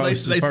them. Well, they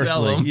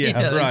sell them.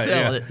 Yeah, right. They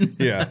sell it.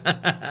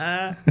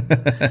 Yeah.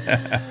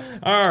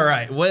 All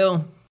right.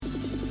 Well,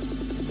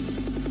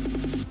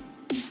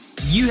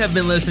 you have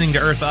been listening to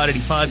Earth Oddity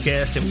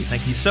Podcast, and we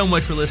thank you so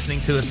much for listening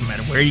to us, no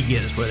matter where you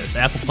get us, whether it's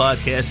Apple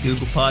Podcasts,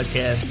 Google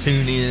Podcasts,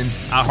 TuneIn,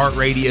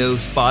 iHeartRadio,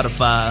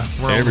 Spotify.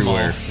 We're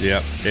everywhere.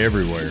 Yep,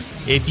 everywhere.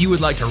 If you would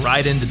like to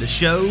write into the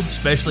show,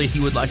 especially if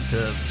you would like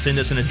to send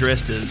us an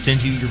address to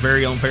send you your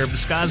very own pair of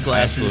disguise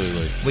glasses,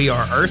 absolutely, we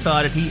are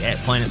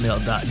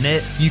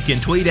earthoddity@planetmail.net. You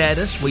can tweet at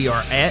us. We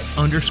are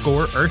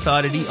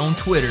 @_earthoddity on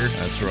Twitter.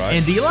 That's right.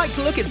 And do you like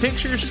to look at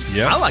pictures?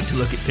 Yep. I like to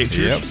look at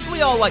pictures. Yep.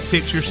 We all like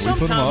pictures. We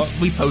put 'em Sometimes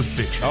up. we post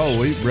pictures. Oh,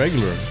 we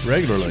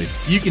regularly.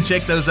 You can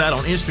check those out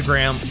on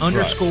Instagram,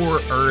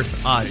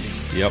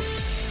 _earthoddity. Yep.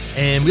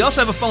 And we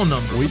also have a phone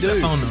number. We What's do.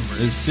 that phone number?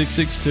 It's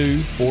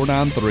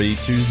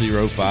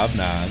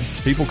 662-493-2059.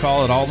 People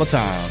call it all the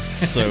time.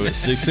 So it's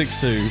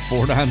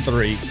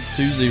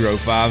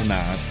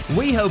 662-493-2059.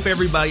 We hope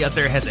everybody out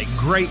there has a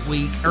great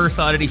week. Earth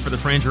Oddity for the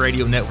Fringe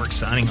Radio Network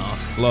signing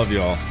off. Love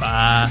y'all.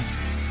 Bye.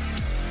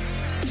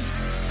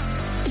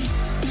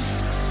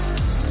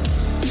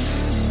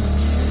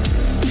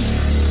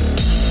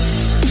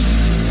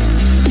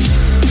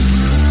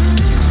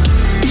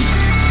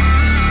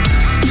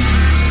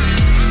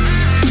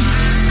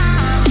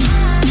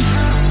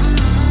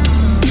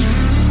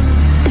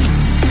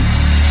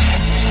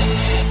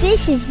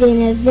 This has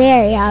been a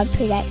very odd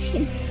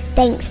production.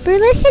 Thanks for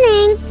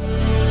listening.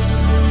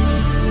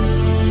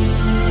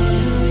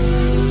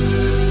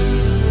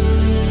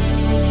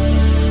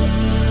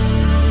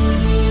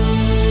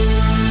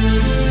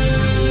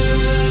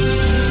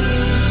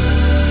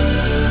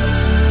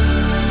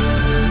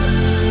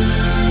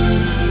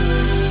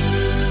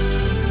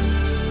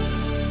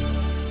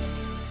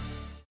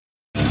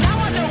 Now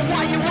I know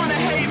why you wanna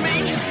hate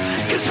me,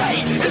 'cause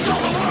hate is all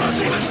the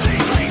world's even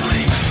seen.